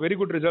we saw very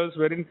good results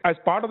wherein as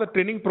part of the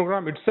training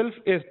program itself,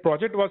 a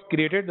project was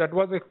created that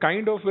was a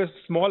kind of a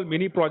small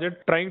mini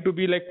project trying to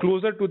be like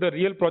closer to the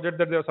real project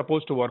that they were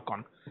supposed to work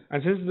on.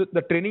 And since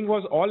the training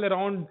was all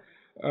around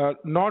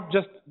not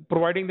just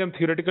providing them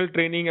theoretical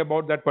training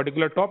about that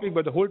particular topic,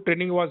 but the whole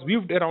training was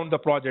weaved around the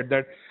project,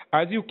 that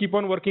as you keep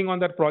on working on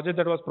that project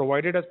that was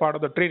provided as part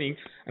of the training,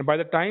 and by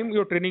the time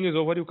your training is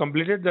over, you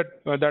completed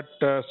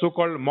that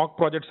so-called mock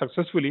project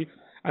successfully,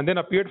 and then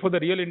appeared for the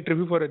real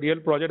interview for a real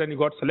project and you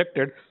got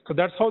selected. So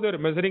that's how they're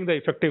measuring the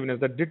effectiveness,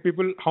 that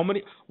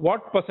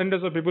what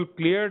percentage of people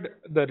cleared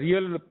the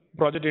real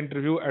project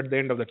interview at the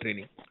end of the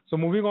training. So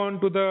moving on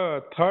to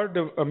the third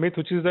myth,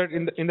 which is that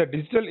in the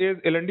digital age,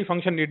 L&D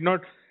function need not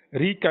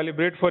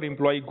recalibrate for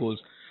employee goals.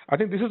 I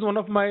think this is one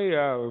of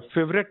my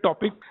favorite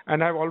topics,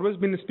 and I've always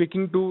been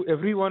speaking to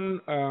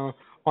everyone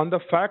on the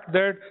fact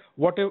that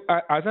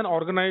as an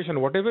organization,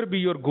 whatever be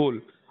your goal,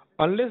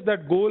 unless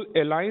that goal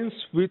aligns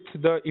with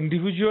the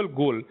individual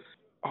goal,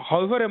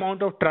 however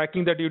amount of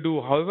tracking that you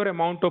do, however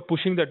amount of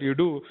pushing that you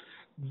do,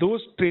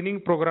 those training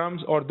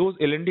programs or those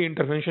L&D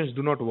interventions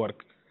do not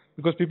work.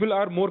 Because people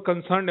are more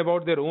concerned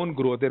about their own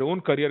growth, their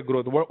own career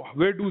growth.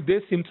 Where do they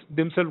see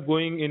themselves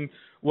going in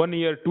 1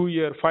 year, 2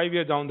 years, 5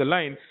 years down the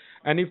line?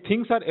 And if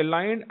things are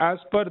aligned as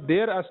per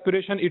their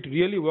aspiration, it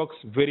really works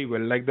very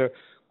well. Like the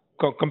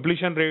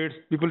completion rates,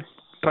 people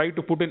try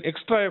to put in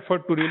extra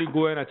effort to really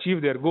go and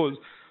achieve their goals.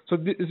 So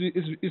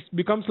it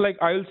becomes like,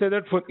 I will say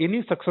that for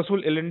any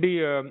successful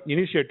L&D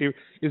initiative,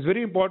 it's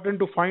very important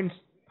to find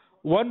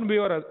one way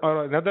or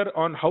another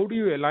on how do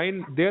you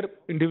align their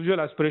individual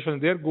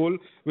aspirations, their goal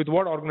with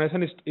what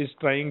organization is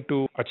trying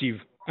to achieve.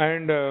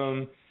 And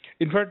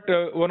in fact,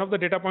 one of the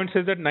data points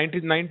says that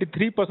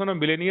 93% of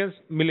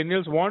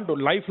millennials want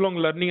lifelong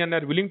learning and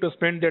are willing to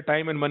spend their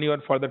time and money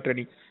on further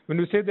training. When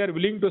we say they are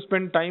willing to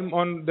spend time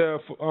on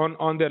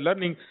their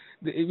learning,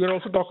 we are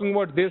also talking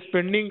about they're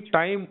spending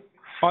time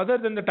other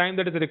than the time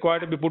that is required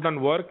to be put on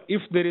work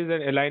if there is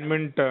an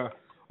alignment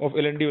of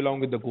L&D along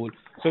with the goal.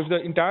 So if the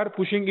entire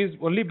pushing is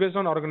only based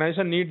on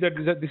organization needs, that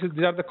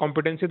these are the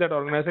competency that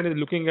organization is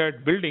looking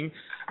at building,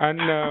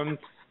 and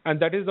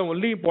that is the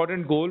only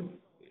important goal,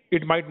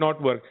 it might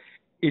not work.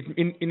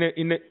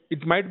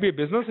 It might be a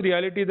business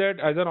reality that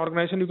as an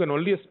organization you can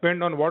only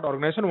spend on what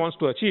organization wants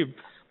to achieve.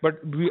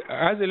 But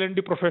as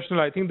L&D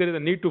professional, I think there is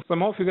a need to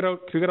somehow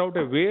figure out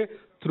a way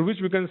through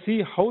which we can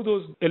see how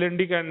those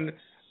L&D can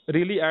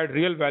really add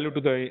real value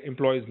to the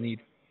employee's need.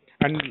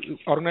 And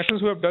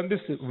organizations who have done this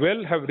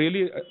well have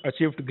really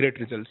achieved great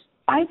results.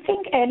 I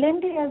think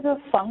L&D as a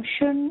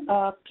function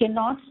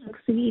cannot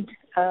succeed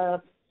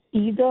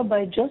either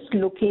by just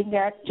looking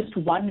at just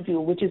one view,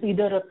 which is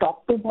either a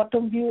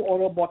top-to-bottom view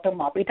or a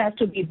bottom-up. It has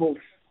to be both.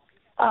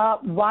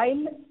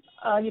 While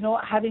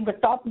having a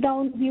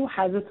top-down view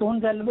has its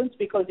own relevance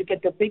because you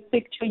get the big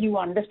picture, you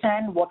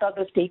understand what are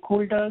the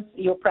stakeholders,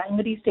 your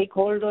primary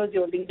stakeholders,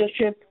 your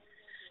leadership,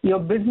 your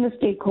business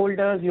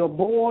stakeholders, your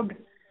board,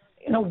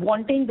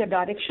 wanting the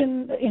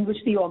direction in which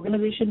the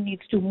organization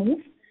needs to move.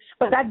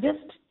 But that just,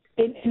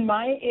 in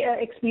my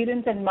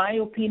experience and my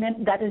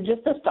opinion, that is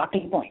just a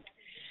starting point.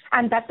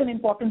 And that's an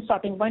important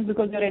starting point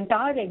because your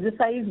entire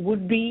exercise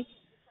would be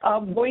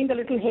going a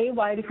little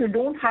haywire if you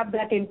don't have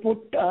that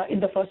input in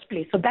the first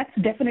place. So that's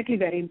definitely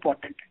very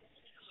important.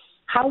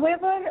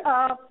 However,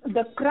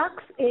 the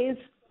crux is,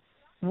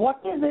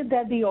 what is it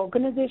that the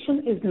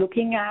organization is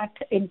looking at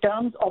in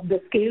terms of the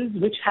skills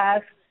which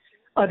have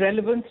a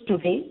relevance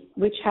today,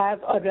 which have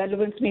a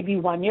relevance maybe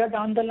 1 year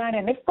down the line,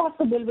 and if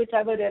possible, which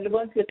have a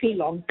relevance little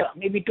long term,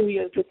 maybe 2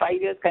 years to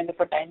 5 years kind of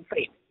a time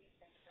frame.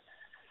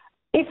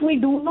 If we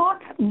do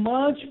not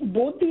merge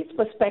both these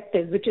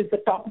perspectives, which is the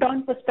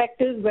top-down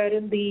perspective,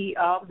 wherein the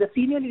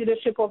senior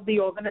leadership of the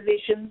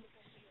organization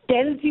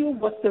tells you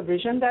what's the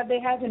vision that they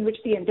have in which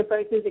the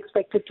enterprise is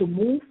expected to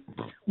move,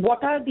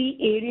 what are the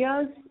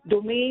areas,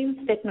 domains,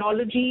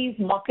 technologies,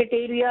 market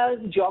areas,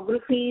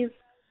 geographies,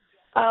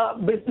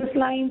 business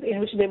lines in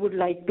which they would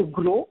like to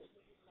grow.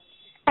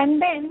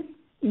 And then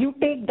you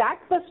take that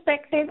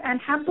perspective and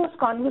have those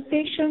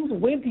conversations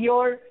with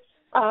your,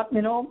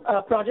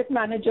 project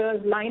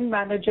managers, line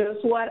managers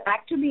who are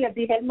actually at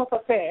the helm of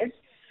affairs,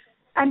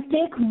 and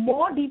take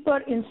more deeper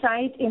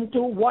insight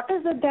into what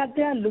is it that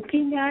they are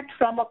looking at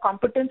from a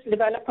competence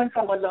development,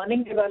 from a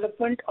learning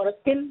development, or a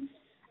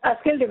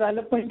skill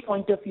development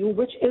point of view,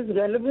 which is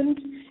relevant,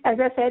 as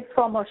I said,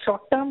 from a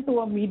short-term to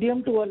a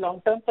medium to a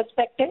long-term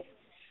perspective.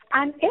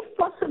 And if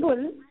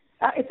possible,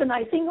 it's an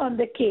icing on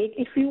the cake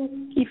if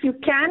you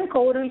can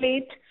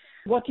correlate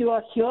what you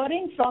are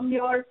hearing from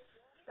your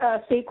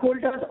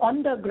stakeholders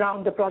on the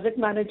ground, the project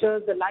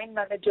managers, the line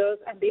managers,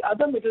 and the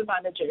other middle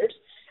managers,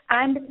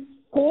 and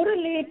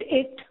correlate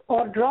it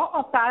or draw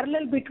a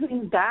parallel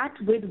between that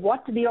with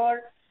what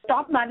your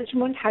top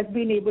management has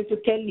been able to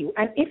tell you.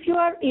 And if you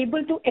are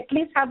able to at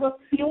least have a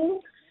few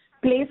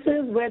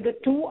places where the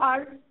two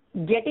are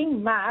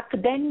getting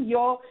mapped, then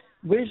your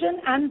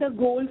vision and the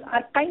goals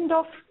are kind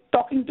of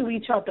talking to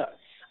each other.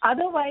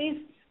 Otherwise,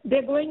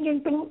 they're going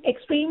into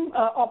extreme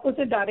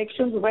opposite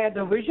directions where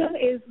the vision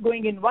is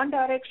going in one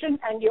direction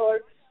and your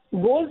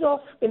goals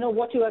of,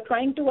 what you are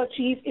trying to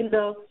achieve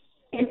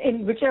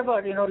in whichever,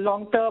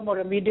 long term or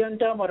a medium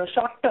term or a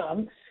short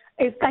term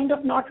is kind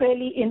of not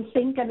really in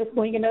sync and is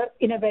going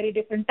in a very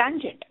different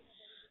tangent.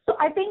 So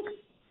I think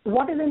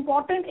what is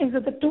important is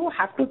that the two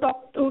have to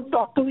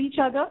talk to each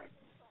other,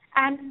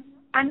 and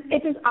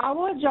it is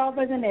our job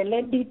as an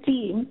L&D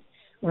team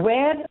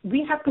where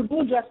we have to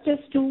do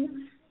justice to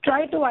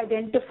try to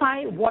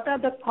identify what are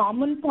the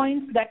common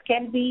points that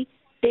can be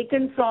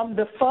taken from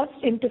the first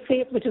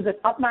interface, which is the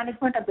top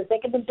management, and the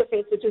second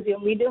interface, which is your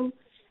medium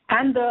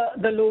and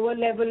the lower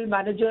level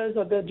managers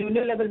or the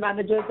junior level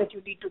managers that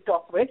you need to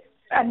talk with,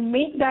 and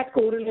make that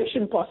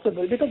correlation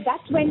possible, because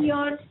that's when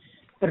your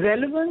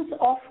relevance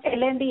of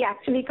L&D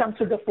actually comes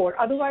to the fore.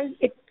 Otherwise,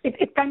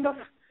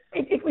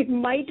 it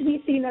might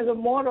be seen as a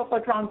more of a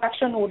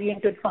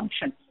transaction-oriented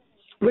function,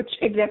 which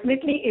it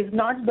definitely is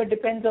not, but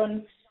depends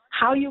on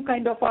how you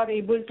kind of are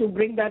able to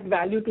bring that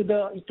value to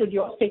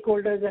your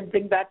stakeholders and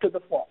bring that to the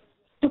fore.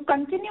 To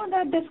continue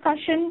that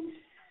discussion,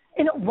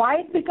 why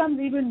it becomes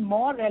even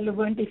more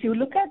relevant, if you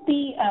look at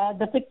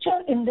the picture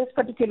in this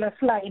particular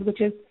slide,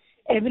 which is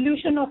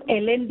evolution of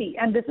L&D,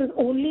 and this is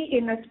only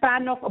in a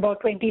span of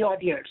about 20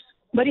 odd years.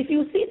 But if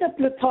you see the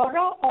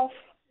plethora of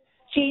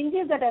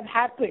changes that have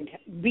happened,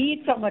 be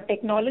it from a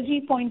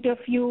technology point of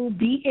view,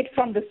 be it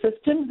from the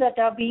systems that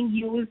are being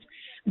used,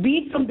 be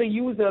it from the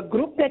user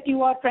group that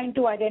you are trying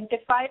to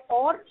identify,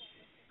 or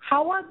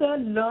how are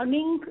the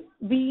learning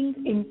being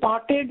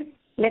imparted,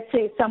 let's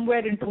say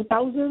somewhere in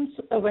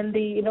 2000s when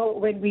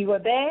we were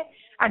there,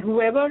 and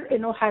whoever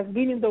has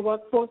been in the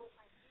workforce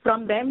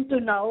from them to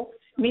now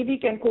maybe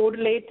can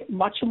correlate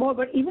much more.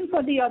 But even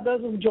for the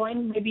others who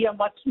joined maybe a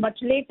much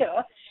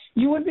later,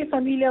 you will be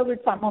familiar with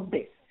some of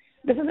this.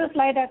 This is a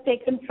slide I've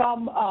taken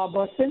from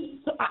Burson.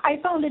 So I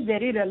found it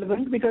very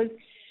relevant because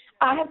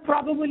I have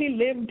probably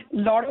lived a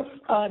lot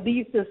of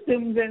these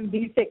systems and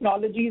these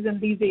technologies in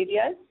these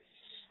areas.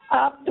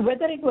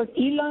 Whether it was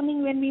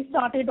e-learning when we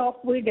started off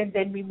with, and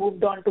then we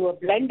moved on to a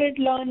blended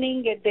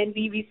learning, and then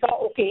we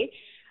saw, okay,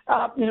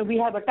 we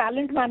have a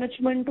talent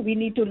management, we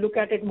need to look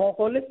at it more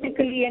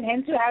holistically, and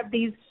hence you have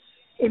these,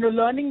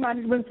 learning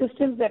management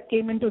systems that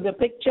came into the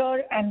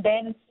picture, and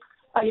then,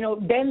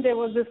 then there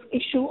was this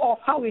issue of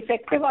how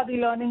effective are the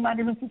learning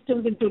management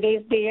systems in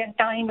today's day and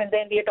time, and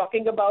then we are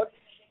talking about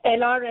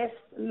LRS,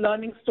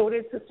 learning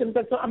storage systems.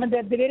 So, there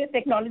are various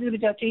technologies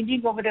which are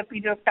changing over a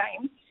period of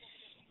time.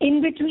 In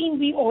between,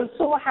 we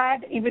also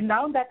had, even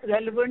now that's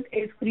relevant,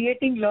 is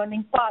creating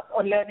learning paths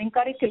or learning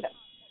curriculum.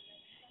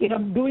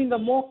 Doing a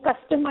more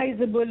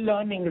customizable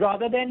learning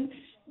rather than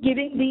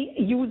giving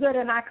the user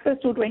an access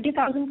to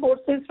 20,000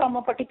 courses from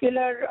a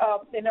particular,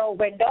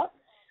 vendor,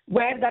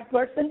 where that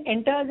person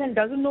enters and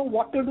doesn't know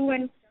what to do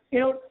and,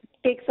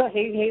 takes a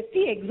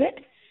hasty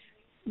exit.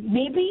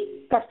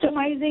 Maybe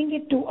customizing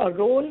it to a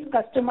role,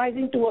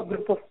 customizing to a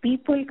group of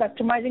people,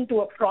 customizing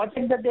to a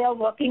project that they are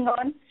working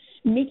on,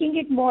 making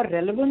it more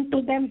relevant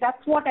to them.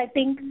 That's what I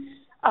think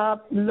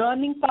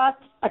learning paths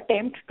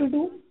attempt to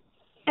do.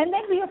 And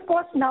then we, of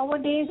course,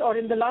 nowadays, or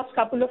in the last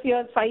couple of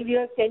years, 5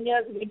 years, 10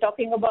 years, we're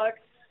talking about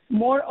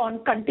more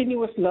on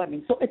continuous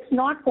learning. So it's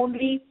not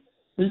only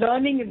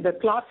learning in the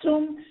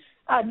classroom.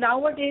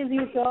 Nowadays,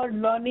 you hear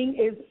learning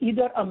is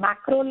either a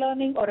macro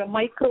learning or a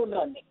micro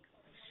learning.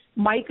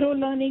 Micro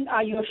learning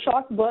are your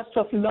short bursts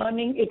of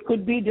learning. It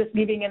could be just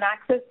giving an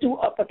access to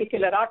a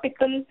particular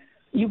article.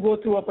 You go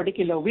through a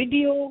particular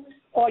video,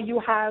 or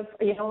you have,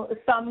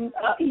 some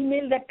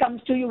email that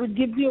comes to you which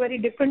gives you a very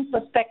different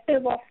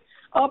perspective of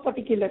a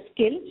particular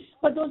skill.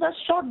 But those are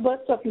short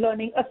bursts of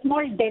learning, a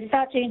small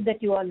delta change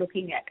that you are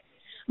looking at.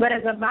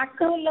 Whereas a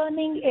macro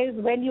learning is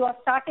when you are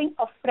starting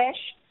afresh.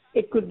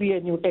 It could be a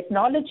new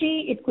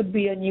technology, it could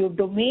be a new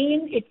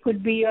domain, it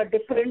could be a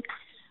different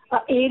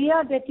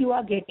area that you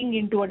are getting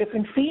into, a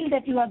different field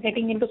that you are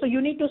getting into. So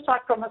you need to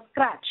start from a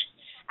scratch.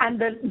 And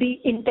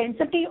the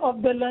intensity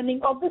of the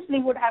learning obviously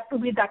would have to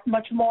be that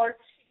much more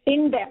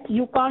in-depth.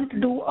 You can't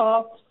do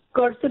a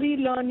cursory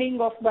learning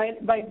of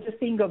by just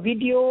seeing a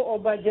video or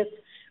by just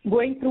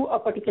going through a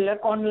particular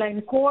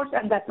online course,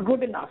 and that's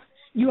good enough.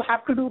 You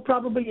have to do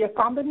probably a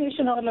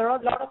combination of a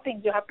lot of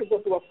things. You have to go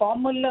to a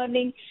formal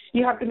learning.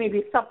 You have to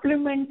maybe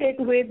supplement it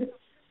with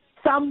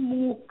some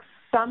MOOCs,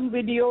 some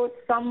videos,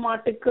 some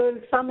articles,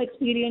 some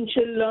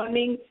experiential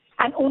learning,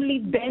 and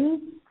only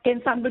then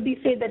can somebody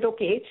say that,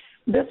 okay,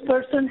 this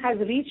person has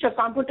reached a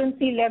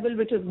competency level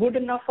which is good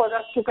enough for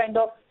us to kind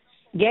of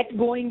get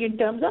going in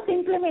terms of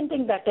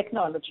implementing that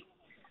technology.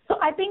 So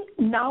I think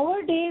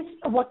nowadays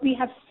what we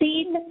have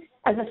seen,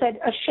 as I said,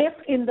 a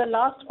shift in the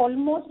last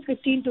almost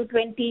 15 to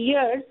 20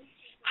 years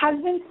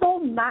has been so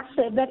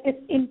massive that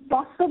it's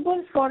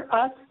impossible for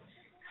us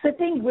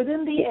sitting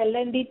within the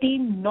L&D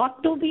team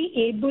not to be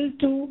able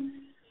to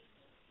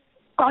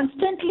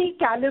constantly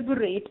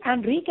calibrate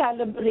and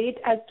recalibrate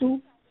as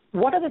to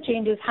what are the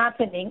changes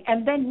happening,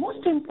 and then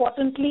most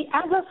importantly,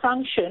 as a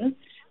function,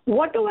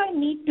 what do I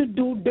need to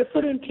do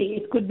differently?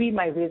 It could be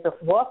my ways of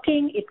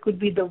working. It could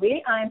be the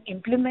way I'm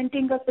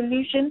implementing a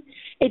solution.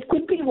 It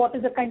could be what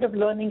is the kind of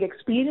learning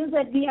experience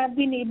that we have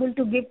been able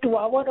to give to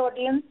our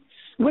audience,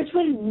 which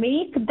will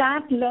make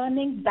that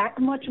learning that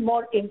much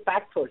more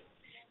impactful.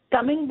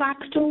 Coming back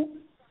to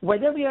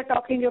whether we are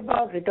talking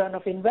about return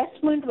of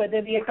investment,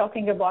 whether we are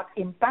talking about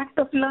impact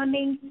of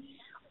learning,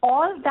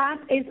 all that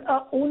is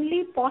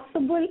only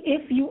possible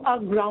if you are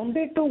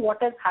grounded to what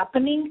is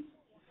happening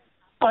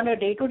on a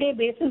day-to-day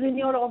basis in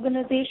your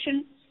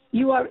organization.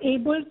 You are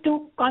able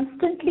to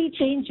constantly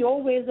change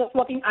your ways of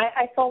working.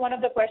 I saw one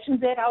of the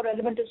questions there, how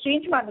relevant is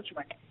change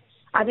management?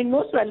 I think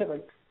most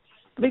relevant,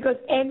 because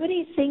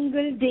every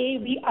single day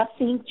we are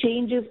seeing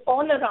changes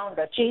all around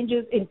us,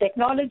 changes in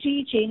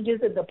technology,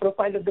 changes in the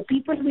profile of the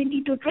people we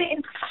need to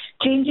train,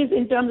 changes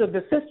in terms of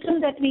the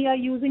system that we are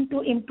using to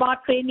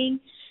impart training,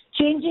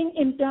 changing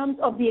in terms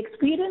of the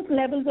experience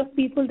levels of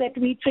people that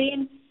we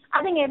train.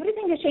 I think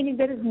everything is changing.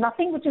 There is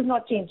nothing which is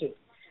not changing.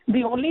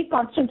 The only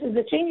constant is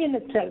the change in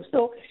itself.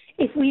 So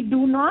if we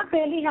do not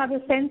really have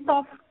a sense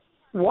of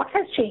what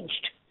has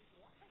changed,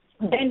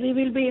 then we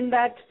will be in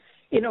that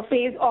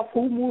phase of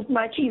who moved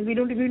my cheese. We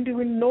don't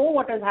even know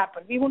what has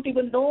happened. We won't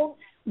even know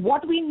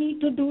what we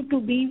need to do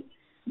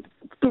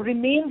to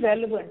remain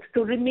relevant,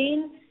 to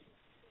remain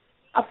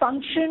a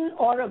function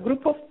or a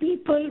group of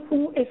people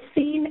who is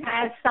seen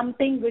as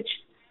something which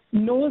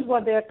knows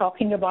what they're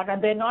talking about,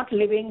 and they're not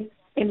living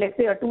in, let's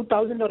say, a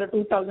 2000 or a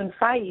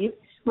 2005,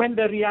 when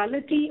the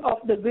reality of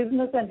the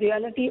business and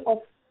reality of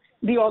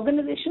the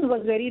organization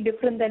was very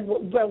different than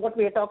what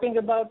we are talking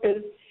about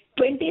is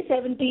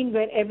 2017,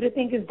 where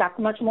everything is that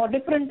much more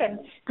different, and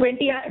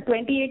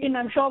 2018,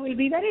 I'm sure, will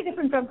be very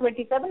different from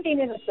 2017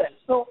 in itself.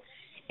 So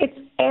it's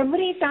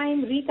every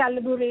time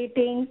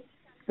recalibrating,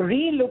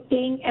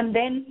 re-looking, and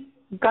then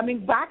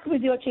coming back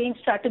with your change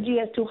strategy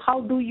as to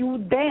how do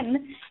you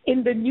then,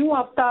 in the new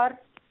avatar,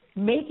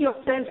 make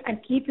yourself and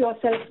keep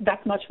yourself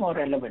that much more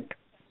relevant.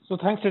 So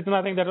thanks, Chetan.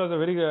 I think that was a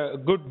very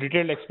good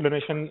detailed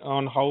explanation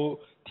on how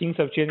things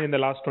have changed in the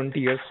last 20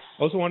 years.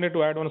 Also wanted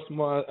to add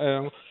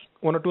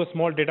one or two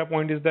small data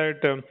point is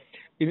that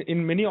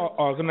in many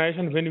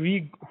organizations, when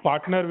we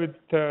partner with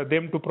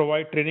them to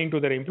provide training to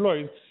their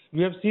employees,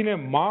 we have seen a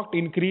marked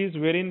increase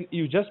wherein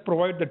you just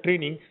provide the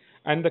training,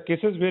 and the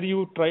cases where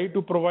you try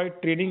to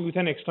provide training with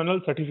an external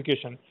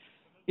certification.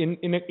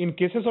 In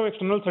cases of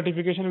external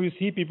certification, we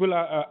see people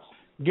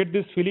get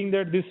this feeling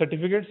that these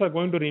certificates are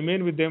going to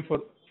remain with them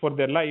for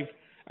their life,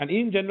 and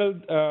in general,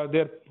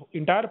 their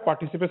entire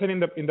participation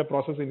in the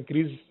process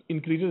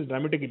increases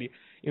dramatically,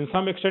 in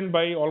some extent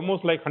by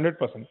almost like 100%.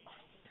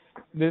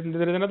 There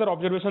is another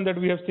observation that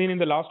we have seen in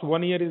the last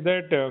 1 year is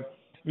that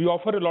we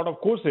offer a lot of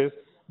courses,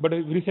 but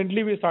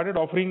recently we started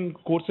offering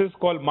courses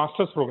called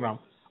Master's Program.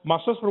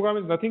 Master's Program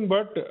is nothing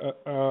but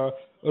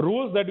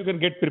roles that you can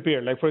get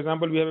prepared. Like, for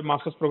example, we have a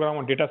Master's Program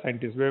on Data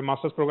Scientist, we have a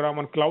Master's Program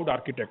on Cloud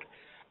Architect.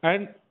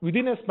 And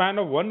within a span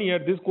of 1 year,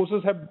 these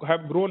courses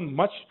have grown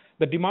much.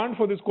 The demand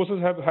for these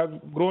courses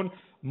have grown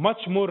much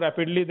more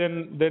rapidly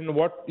than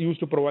what used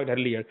to provide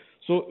earlier.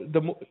 So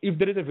if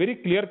there is a very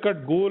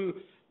clear-cut goal,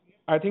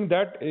 I think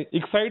that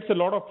excites a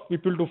lot of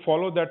people to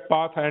follow that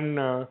path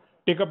and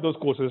take up those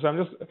courses.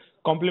 I'm just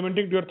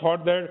complementing to your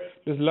thought that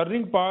this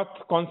learning path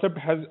concept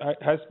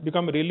has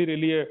become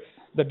really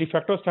the de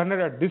facto standard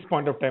at this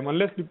point of time.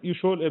 Unless you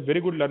show a very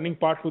good learning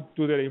path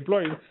to their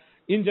employees,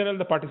 in general,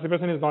 the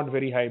participation is not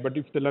very high. But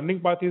if the learning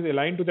path is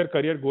aligned to their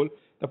career goal,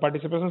 the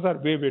participations are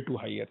way too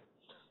higher.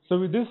 So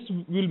with this,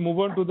 we'll move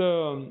on to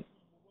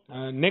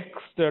the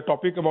next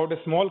topic about a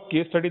small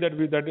case study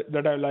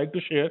that I like to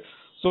share.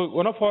 So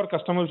one of our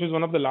customers, which is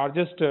one of the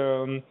largest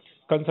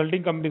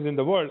consulting companies in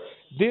the world,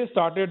 they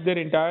started their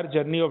entire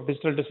journey of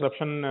digital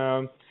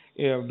disruption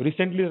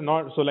recently.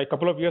 So like a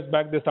couple of years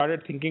back, they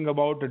started thinking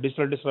about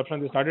digital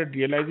disruption. They started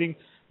realizing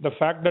the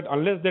fact that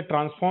unless they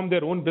transform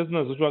their own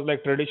business, which was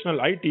like traditional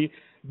IT,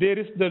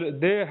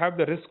 they have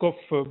the risk of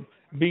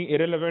being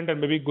irrelevant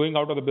and maybe going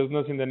out of the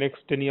business in the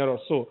next 10 years or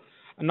so.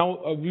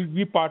 Now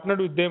we partnered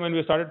with them and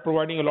we started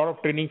providing a lot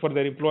of training for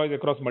their employees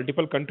across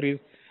multiple countries.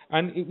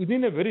 And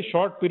within a very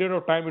short period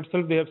of time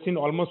itself, they have seen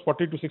almost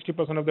 40 to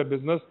 60% of their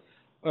business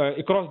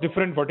across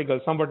different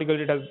verticals. Some verticals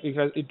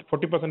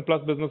 40%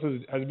 plus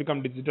businesses has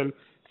become digital.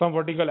 Some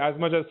vertical as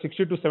much as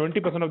 60 to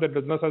 70% of their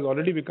business has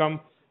already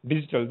become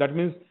digital. That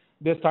means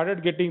they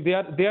started getting, they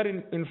are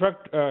in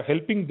fact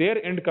helping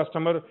their end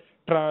customer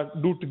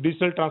do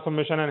digital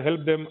transformation and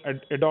help them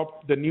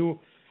adopt the new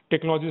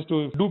technologies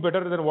to do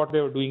better than what they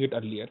were doing it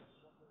earlier.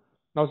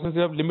 Now, since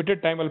we have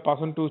limited time, I'll pass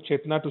on to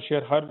Chetna to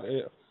share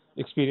her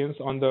experience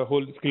on the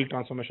whole skill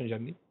transformation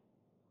journey.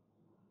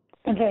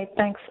 Okay,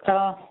 thanks.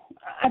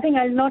 I think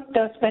I'll not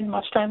spend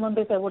much time on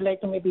this. I would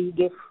like to maybe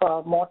give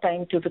more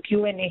time to the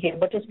Q&A here,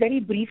 but just very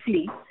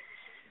briefly,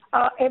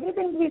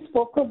 everything we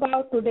spoke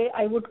about today,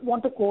 I would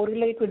want to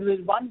correlate with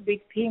one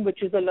big theme,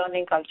 which is the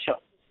learning culture.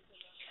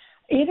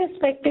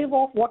 Irrespective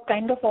of what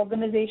kind of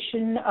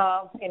organization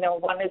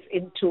one is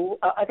into,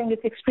 I think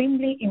it's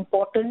extremely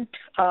important.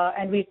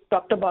 And we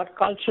talked about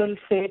cultural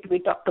fit, we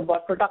talked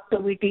about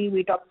productivity,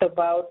 we talked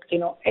about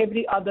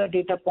every other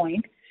data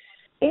point.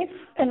 If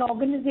an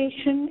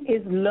organization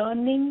is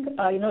learning,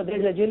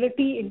 there's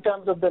agility in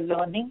terms of the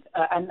learning,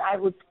 and I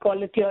would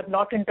call it here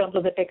not in terms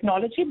of the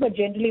technology, but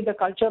generally the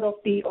culture of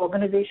the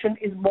organization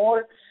is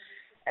more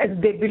as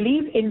they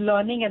believe in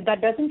learning, and that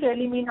doesn't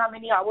really mean how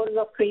many hours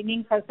of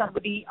training has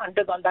somebody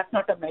undergone. That's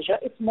not a measure.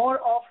 It's more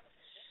of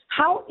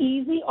how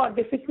easy or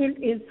difficult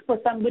is for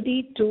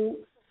somebody to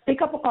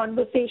pick up a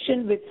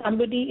conversation with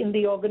somebody in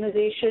the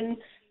organization,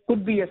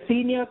 could be a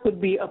senior, could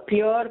be a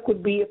peer,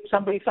 could be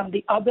somebody from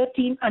the other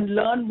team, and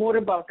learn more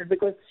about it,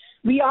 because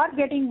we are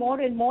getting more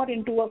and more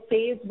into a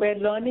phase where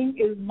learning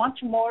is much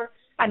more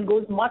and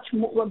goes much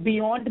more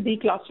beyond the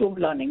classroom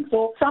learning.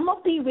 So some of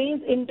the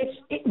ways in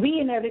which we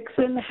in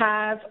Ericsson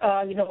have,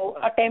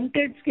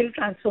 attempted skill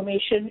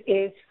transformation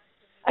is,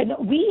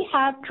 we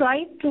have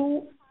tried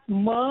to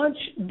merge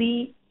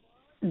the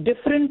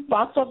different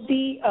parts of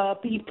the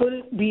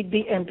people, be it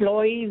the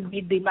employees, be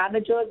it the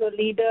managers or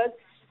leaders,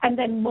 and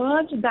then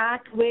merge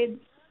that with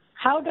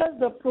how does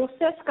the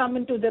process come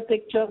into the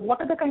picture, what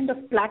are the kind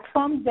of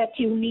platforms that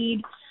you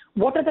need,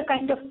 what are the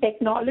kind of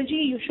technology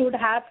you should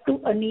have to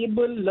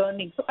enable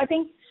learning. So I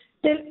think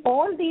till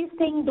all these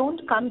things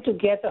don't come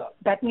together,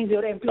 that means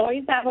your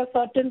employees have a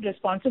certain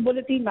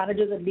responsibility,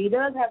 managers and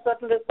leaders have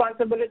certain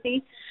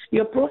responsibility,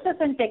 your process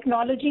and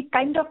technology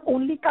kind of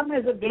only come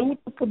as a glue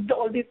to put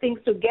all these things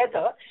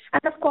together.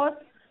 And of course,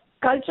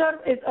 culture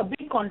is a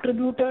big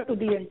contributor to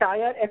the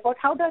entire effort.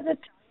 How does it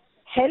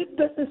help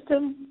the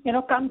system,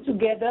 come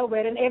together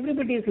wherein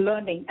everybody is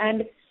learning?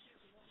 And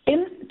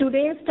in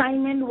today's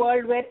time and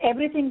world where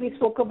everything we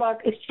spoke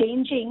about is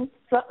changing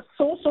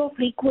so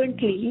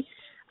frequently,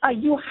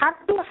 you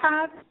have to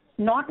have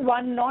not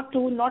one, not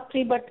two, not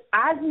three, but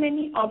as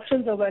many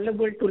options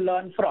available to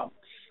learn from.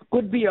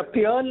 Could be a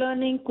peer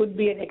learning, could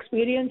be an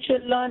experiential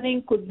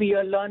learning, could be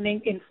a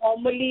learning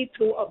informally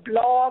through a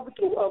blog,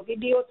 through a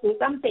video, through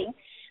something.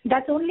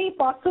 That's only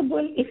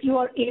possible if you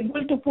are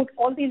able to put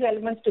all these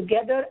elements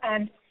together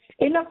and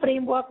in a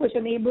framework which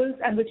enables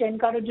and which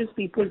encourages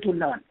people to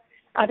learn.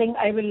 I think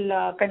I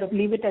will kind of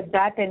leave it at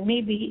that, and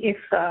maybe if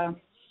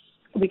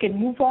we can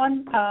move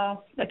on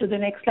to the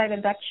next slide,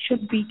 and that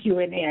should be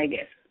Q&A, I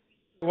guess.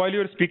 While you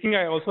were speaking,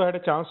 I also had a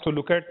chance to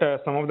look at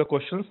some of the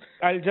questions.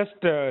 I'll just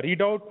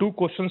read out two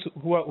questions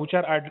which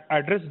are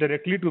addressed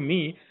directly to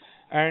me,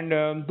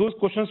 and those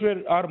questions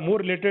are more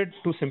related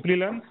to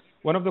Simplilearn.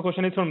 One of the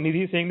questions is from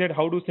Nidhi saying that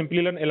how do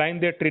Simplilearn align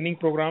their training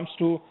programs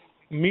to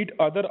meet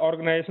other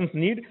organizations'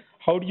 need?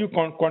 How do you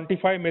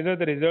quantify, measure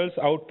the results,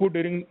 output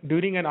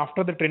during and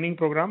after the training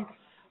program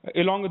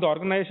along with the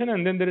organization?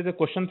 And then there is a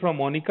question from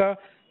Monica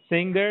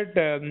saying that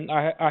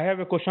I have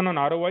a question on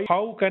ROI.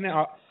 How can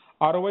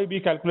ROI be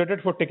calculated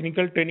for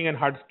technical training and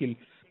hard skill?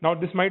 Now,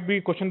 this might be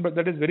a question, but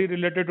that is very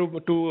related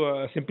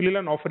to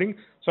Simplilearn offering.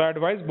 So I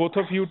advise both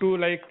of you to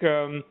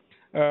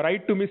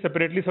write to me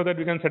separately so that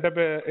we can set up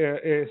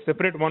a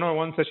separate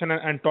one-on-one session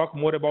and talk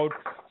more about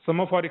some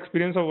of our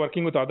experience of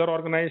working with other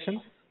organizations.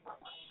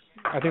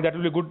 I think that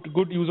will be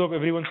good use of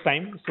everyone's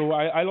time. So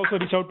I'll also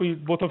reach out to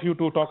both of you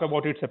to talk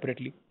about it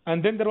separately.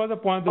 And then there was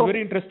a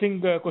very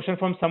interesting question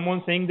from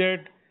someone saying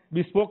that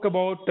we spoke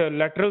about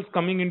laterals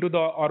coming into the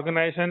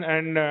organization,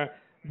 and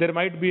there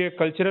might be a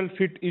cultural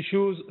fit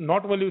issues,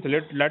 not only with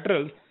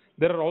laterals,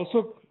 there are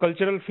also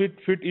cultural fit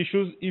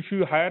issues if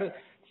you hire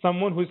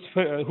someone who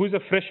is a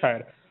fresh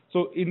hire.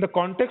 So in the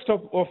context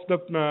of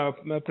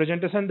the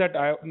presentation that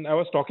I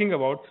was talking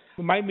about,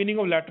 my meaning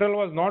of lateral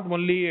was not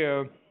only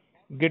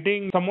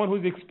getting someone who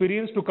is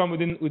experienced to come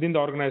within the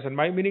organization.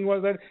 My meaning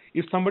was that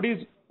if somebody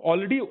is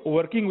already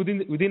working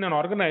within an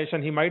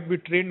organization, he might be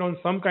trained on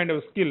some kind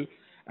of skill,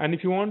 and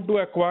if you want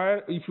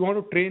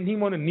to train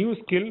him on a new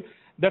skill,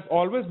 that's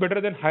always better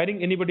than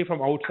hiring anybody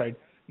from outside.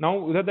 Now,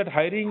 whether that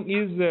hiring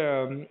is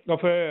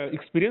of an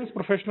experienced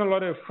professional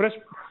or a fresh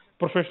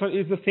professional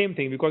is the same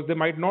thing, because they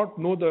might not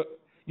know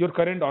your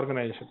current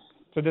organization.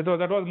 So that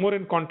was more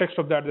in context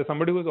of that. There's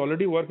somebody who has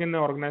already worked in an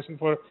organization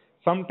for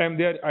some time.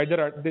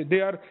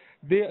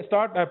 They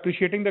start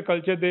appreciating the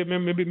culture.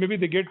 Maybe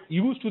they get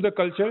used to the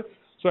culture.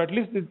 So at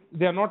least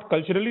they are not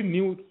culturally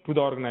new to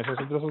the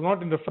organization. So this is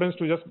not in reference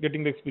to just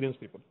getting the experienced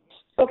people.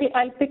 Okay,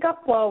 I'll pick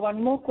up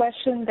one more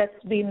question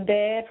that's been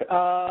there.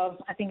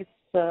 I think it's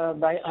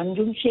by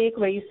Anjum Sheikh,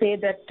 where you say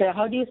that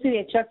how do you see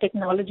HR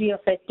technology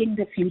affecting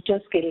the future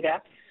skill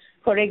gap?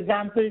 For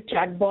example,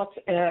 chatbots,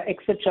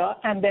 etc.,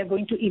 and they're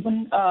going to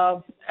even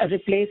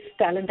replace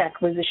talent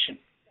acquisition.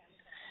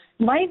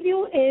 My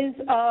view is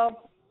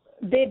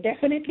they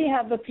definitely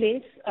have a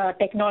place.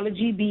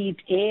 Technology, be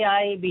it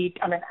AI, be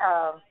it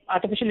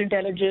artificial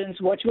intelligence,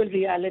 virtual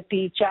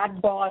reality,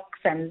 chatbots,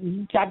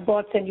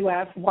 and you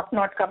have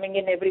whatnot coming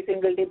in every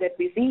single day that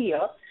we see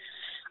here.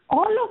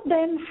 All of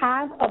them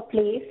have a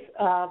place,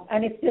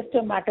 and it's just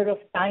a matter of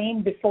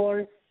time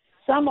before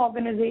some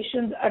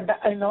organizations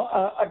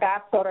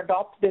adapt or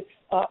adopt this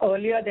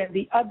earlier than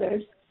the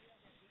others.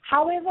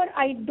 However,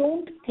 I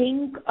don't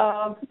think,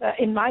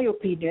 in my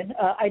opinion,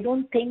 I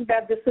don't think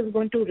that this is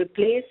going to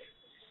replace,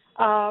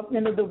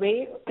 the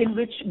way in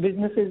which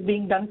business is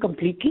being done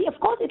completely. Of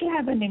course, it will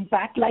have an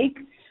impact, like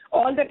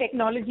all the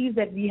technologies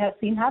that we have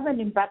seen have an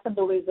impact on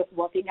the ways of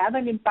working, have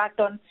an impact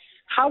on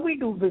how we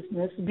do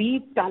business, be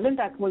it talent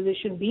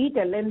acquisition, be it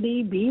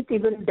L&D, be it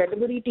even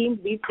delivery teams,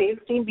 be it sales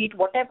team, be it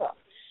whatever.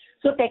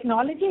 So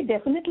technology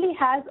definitely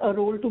has a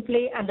role to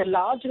play and a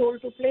large role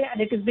to play,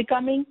 and it is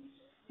becoming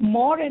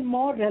more and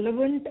more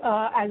relevant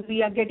as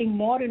we are getting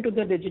more into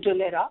the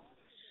digital era.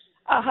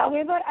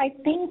 However, I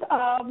think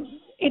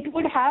it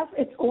would have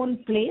its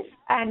own place,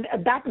 and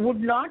that would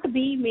not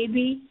be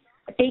maybe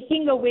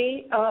taking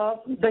away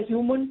the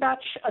human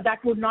touch.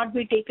 That would not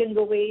be taking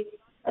away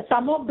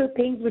some of the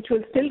things which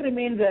will still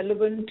remain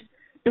relevant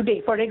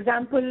today. For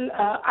example,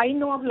 I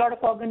know of a lot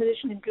of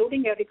organizations,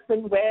 including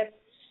Ericsson, where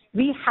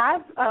we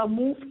have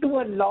moved to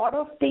a lot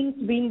of things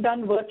being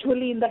done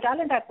virtually in the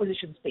talent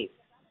acquisition space.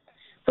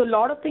 So a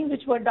lot of things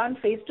which were done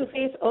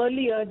face-to-face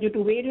earlier due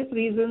to various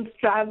reasons,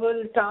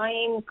 travel,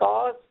 time,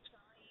 cost,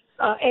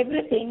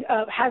 everything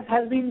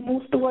has been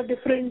moved to a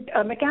different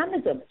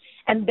mechanism.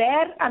 And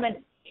there,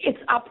 it's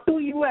up to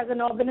you as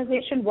an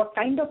organization what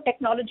kind of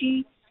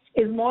technology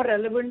is more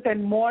relevant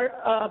and more,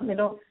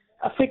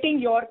 fitting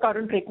your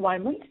current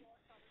requirements.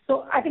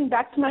 So I think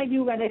that's my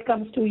view when it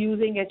comes to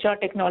using HR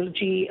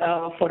technology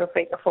for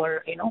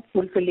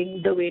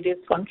fulfilling the various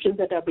functions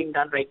that are being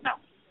done right now.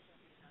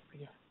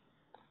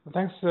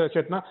 Thanks,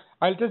 Chetna.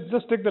 I'll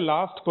just take the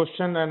last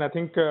question, and I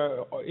think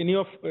any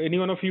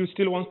one of you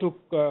still wants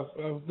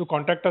to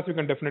contact us, you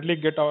can definitely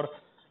get our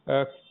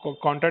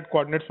contact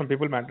coordinates from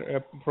People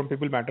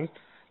Matters.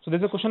 So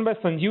there's a question by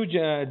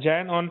Sanjeev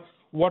Jain on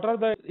what are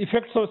the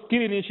effects of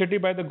skill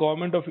initiative by the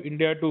government of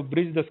India to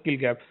bridge the skill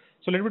gap.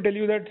 So let me tell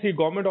you that the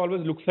government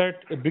always looks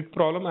at a big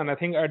problem, and I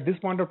think at this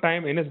point of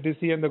time,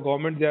 NSDC and the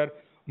government, they are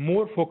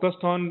more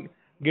focused on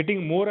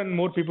getting more and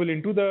more people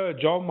into the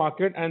job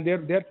market, and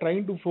they're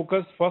trying to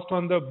focus first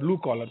on the blue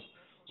collars.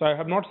 So I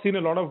have not seen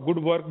a lot of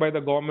good work by the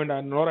government,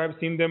 and nor I have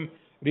seen them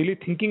really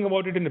thinking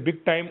about it in a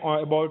big time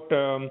about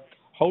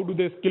how do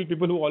they skill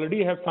people who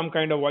already have some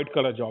kind of white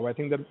collar job. I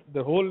think that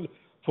the whole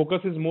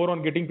focus is more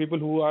on getting people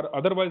who are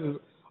otherwise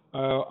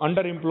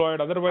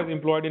underemployed, otherwise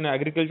employed in the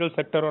agricultural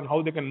sector, on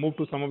how they can move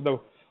to some of the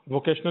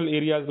vocational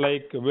areas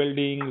like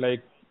welding,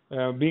 like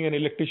being an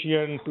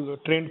electrician, to a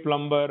trained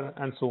plumber,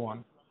 and so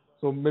on.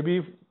 So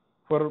maybe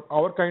for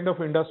our kind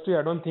of industry,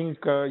 I don't think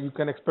you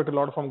can expect a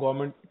lot from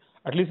government,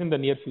 at least in the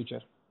near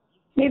future.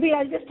 Maybe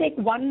I'll just take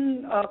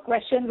one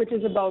question, which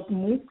is about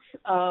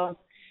MOOCs.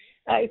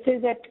 It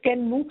says that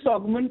can MOOCs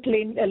augment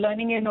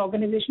learning in an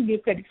organization,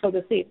 give credit for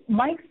the same?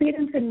 My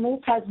experience in MOOC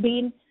has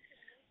been,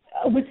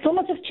 with so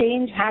much of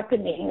change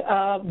happening,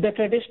 the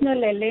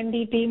traditional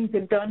L&D teams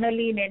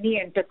internally in any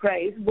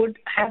enterprise would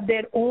have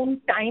their own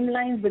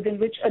timelines within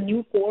which a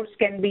new course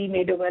can be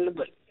made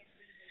available.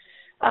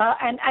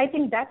 And I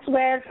think that's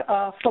where,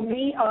 for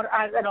me, or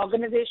as an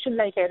organization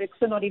like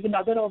Ericsson or even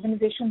other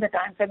organizations that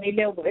I'm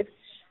familiar with,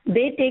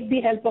 they take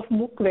the help of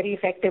MOOC very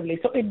effectively.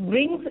 So it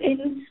brings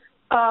in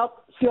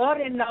here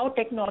and now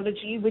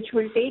technology which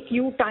will take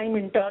you time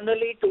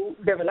internally to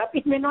develop.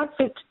 It may not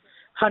fit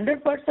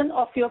 100%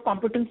 of your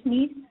competence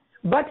needs,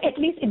 but at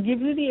least it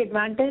gives you the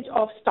advantage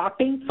of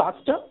starting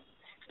faster,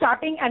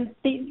 starting and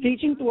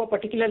reaching to a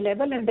particular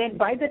level, and then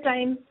by the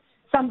time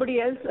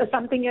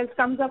something else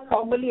comes up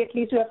formally, at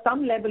least you have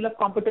some level of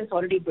competence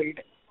already built.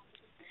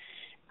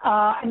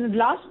 And the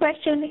last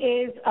question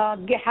is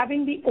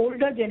having the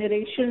older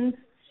generations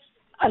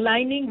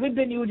aligning with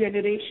the new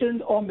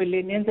generations or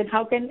millennials, and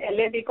how can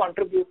L&D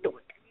contribute to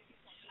it?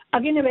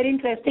 Again, a very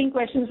interesting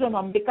question from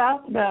Ambalika.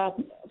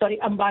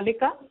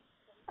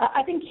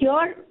 I think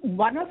here,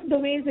 one of the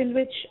ways in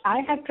which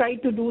I have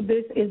tried to do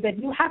this is that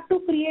you have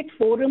to create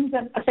forums,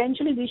 and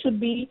essentially these should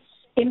be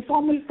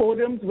informal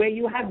forums where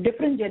you have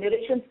different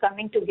generations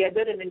coming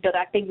together and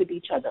interacting with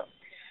each other.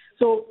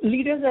 So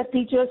leaders as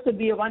teachers could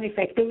be one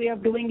effective way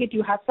of doing it.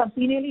 You have some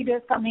senior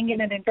leaders coming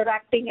in and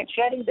interacting and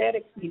sharing their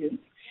experience.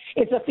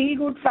 It's a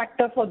feel-good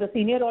factor for the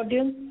senior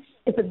audience.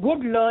 It's a good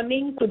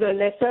learning to the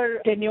lesser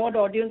tenured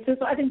audiences.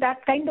 So I think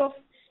that kind of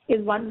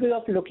is one way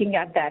of looking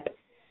at that.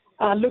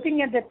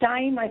 Looking at the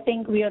time, I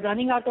think we are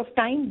running out of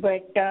time,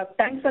 but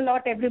thanks a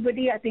lot,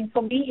 everybody. I think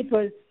for me, it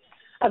was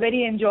a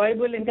very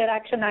enjoyable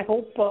interaction. I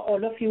hope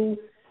all of you,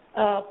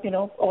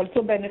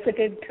 also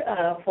benefited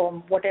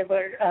from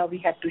whatever we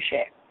had to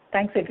share.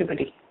 Thanks,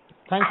 everybody.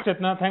 Thanks,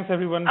 Chetna. Thanks,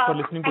 everyone, for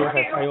listening to us.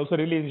 I also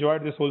really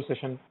enjoyed this whole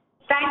session.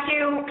 Thank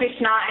you,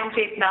 Krishna and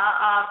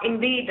Chetna.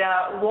 Indeed,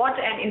 what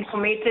an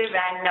informative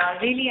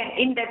and really an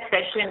in-depth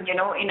session, in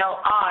an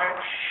hour.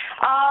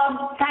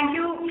 Thank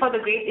you for the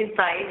great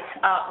insights.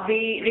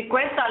 We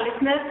request our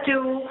listeners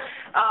to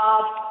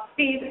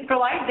please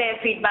provide their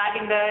feedback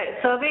in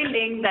the survey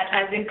link that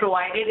has been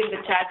provided in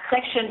the chat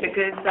section,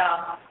 because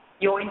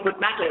your input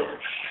matters.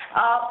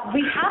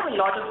 We have a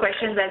lot of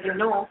questions, as you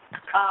know,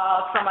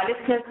 from our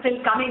listeners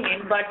still coming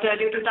in, but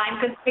due to time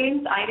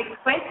constraints, I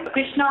request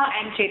Krishna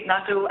and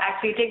Chetna to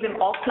actually take them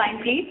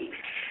offline, please.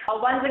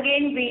 Once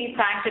again, we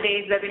thank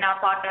today's webinar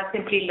partner,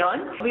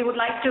 Simplilearn. We would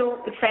like to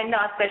send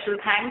our special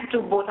thanks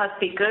to both our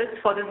speakers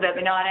for this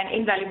webinar and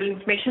invaluable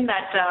information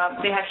that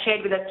they have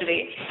shared with us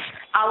today.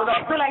 I would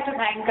also like to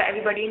thank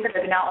everybody in the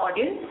webinar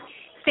audience.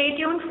 Stay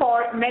tuned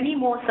for many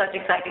more such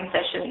exciting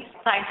sessions.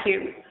 Thank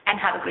you and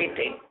have a great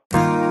day.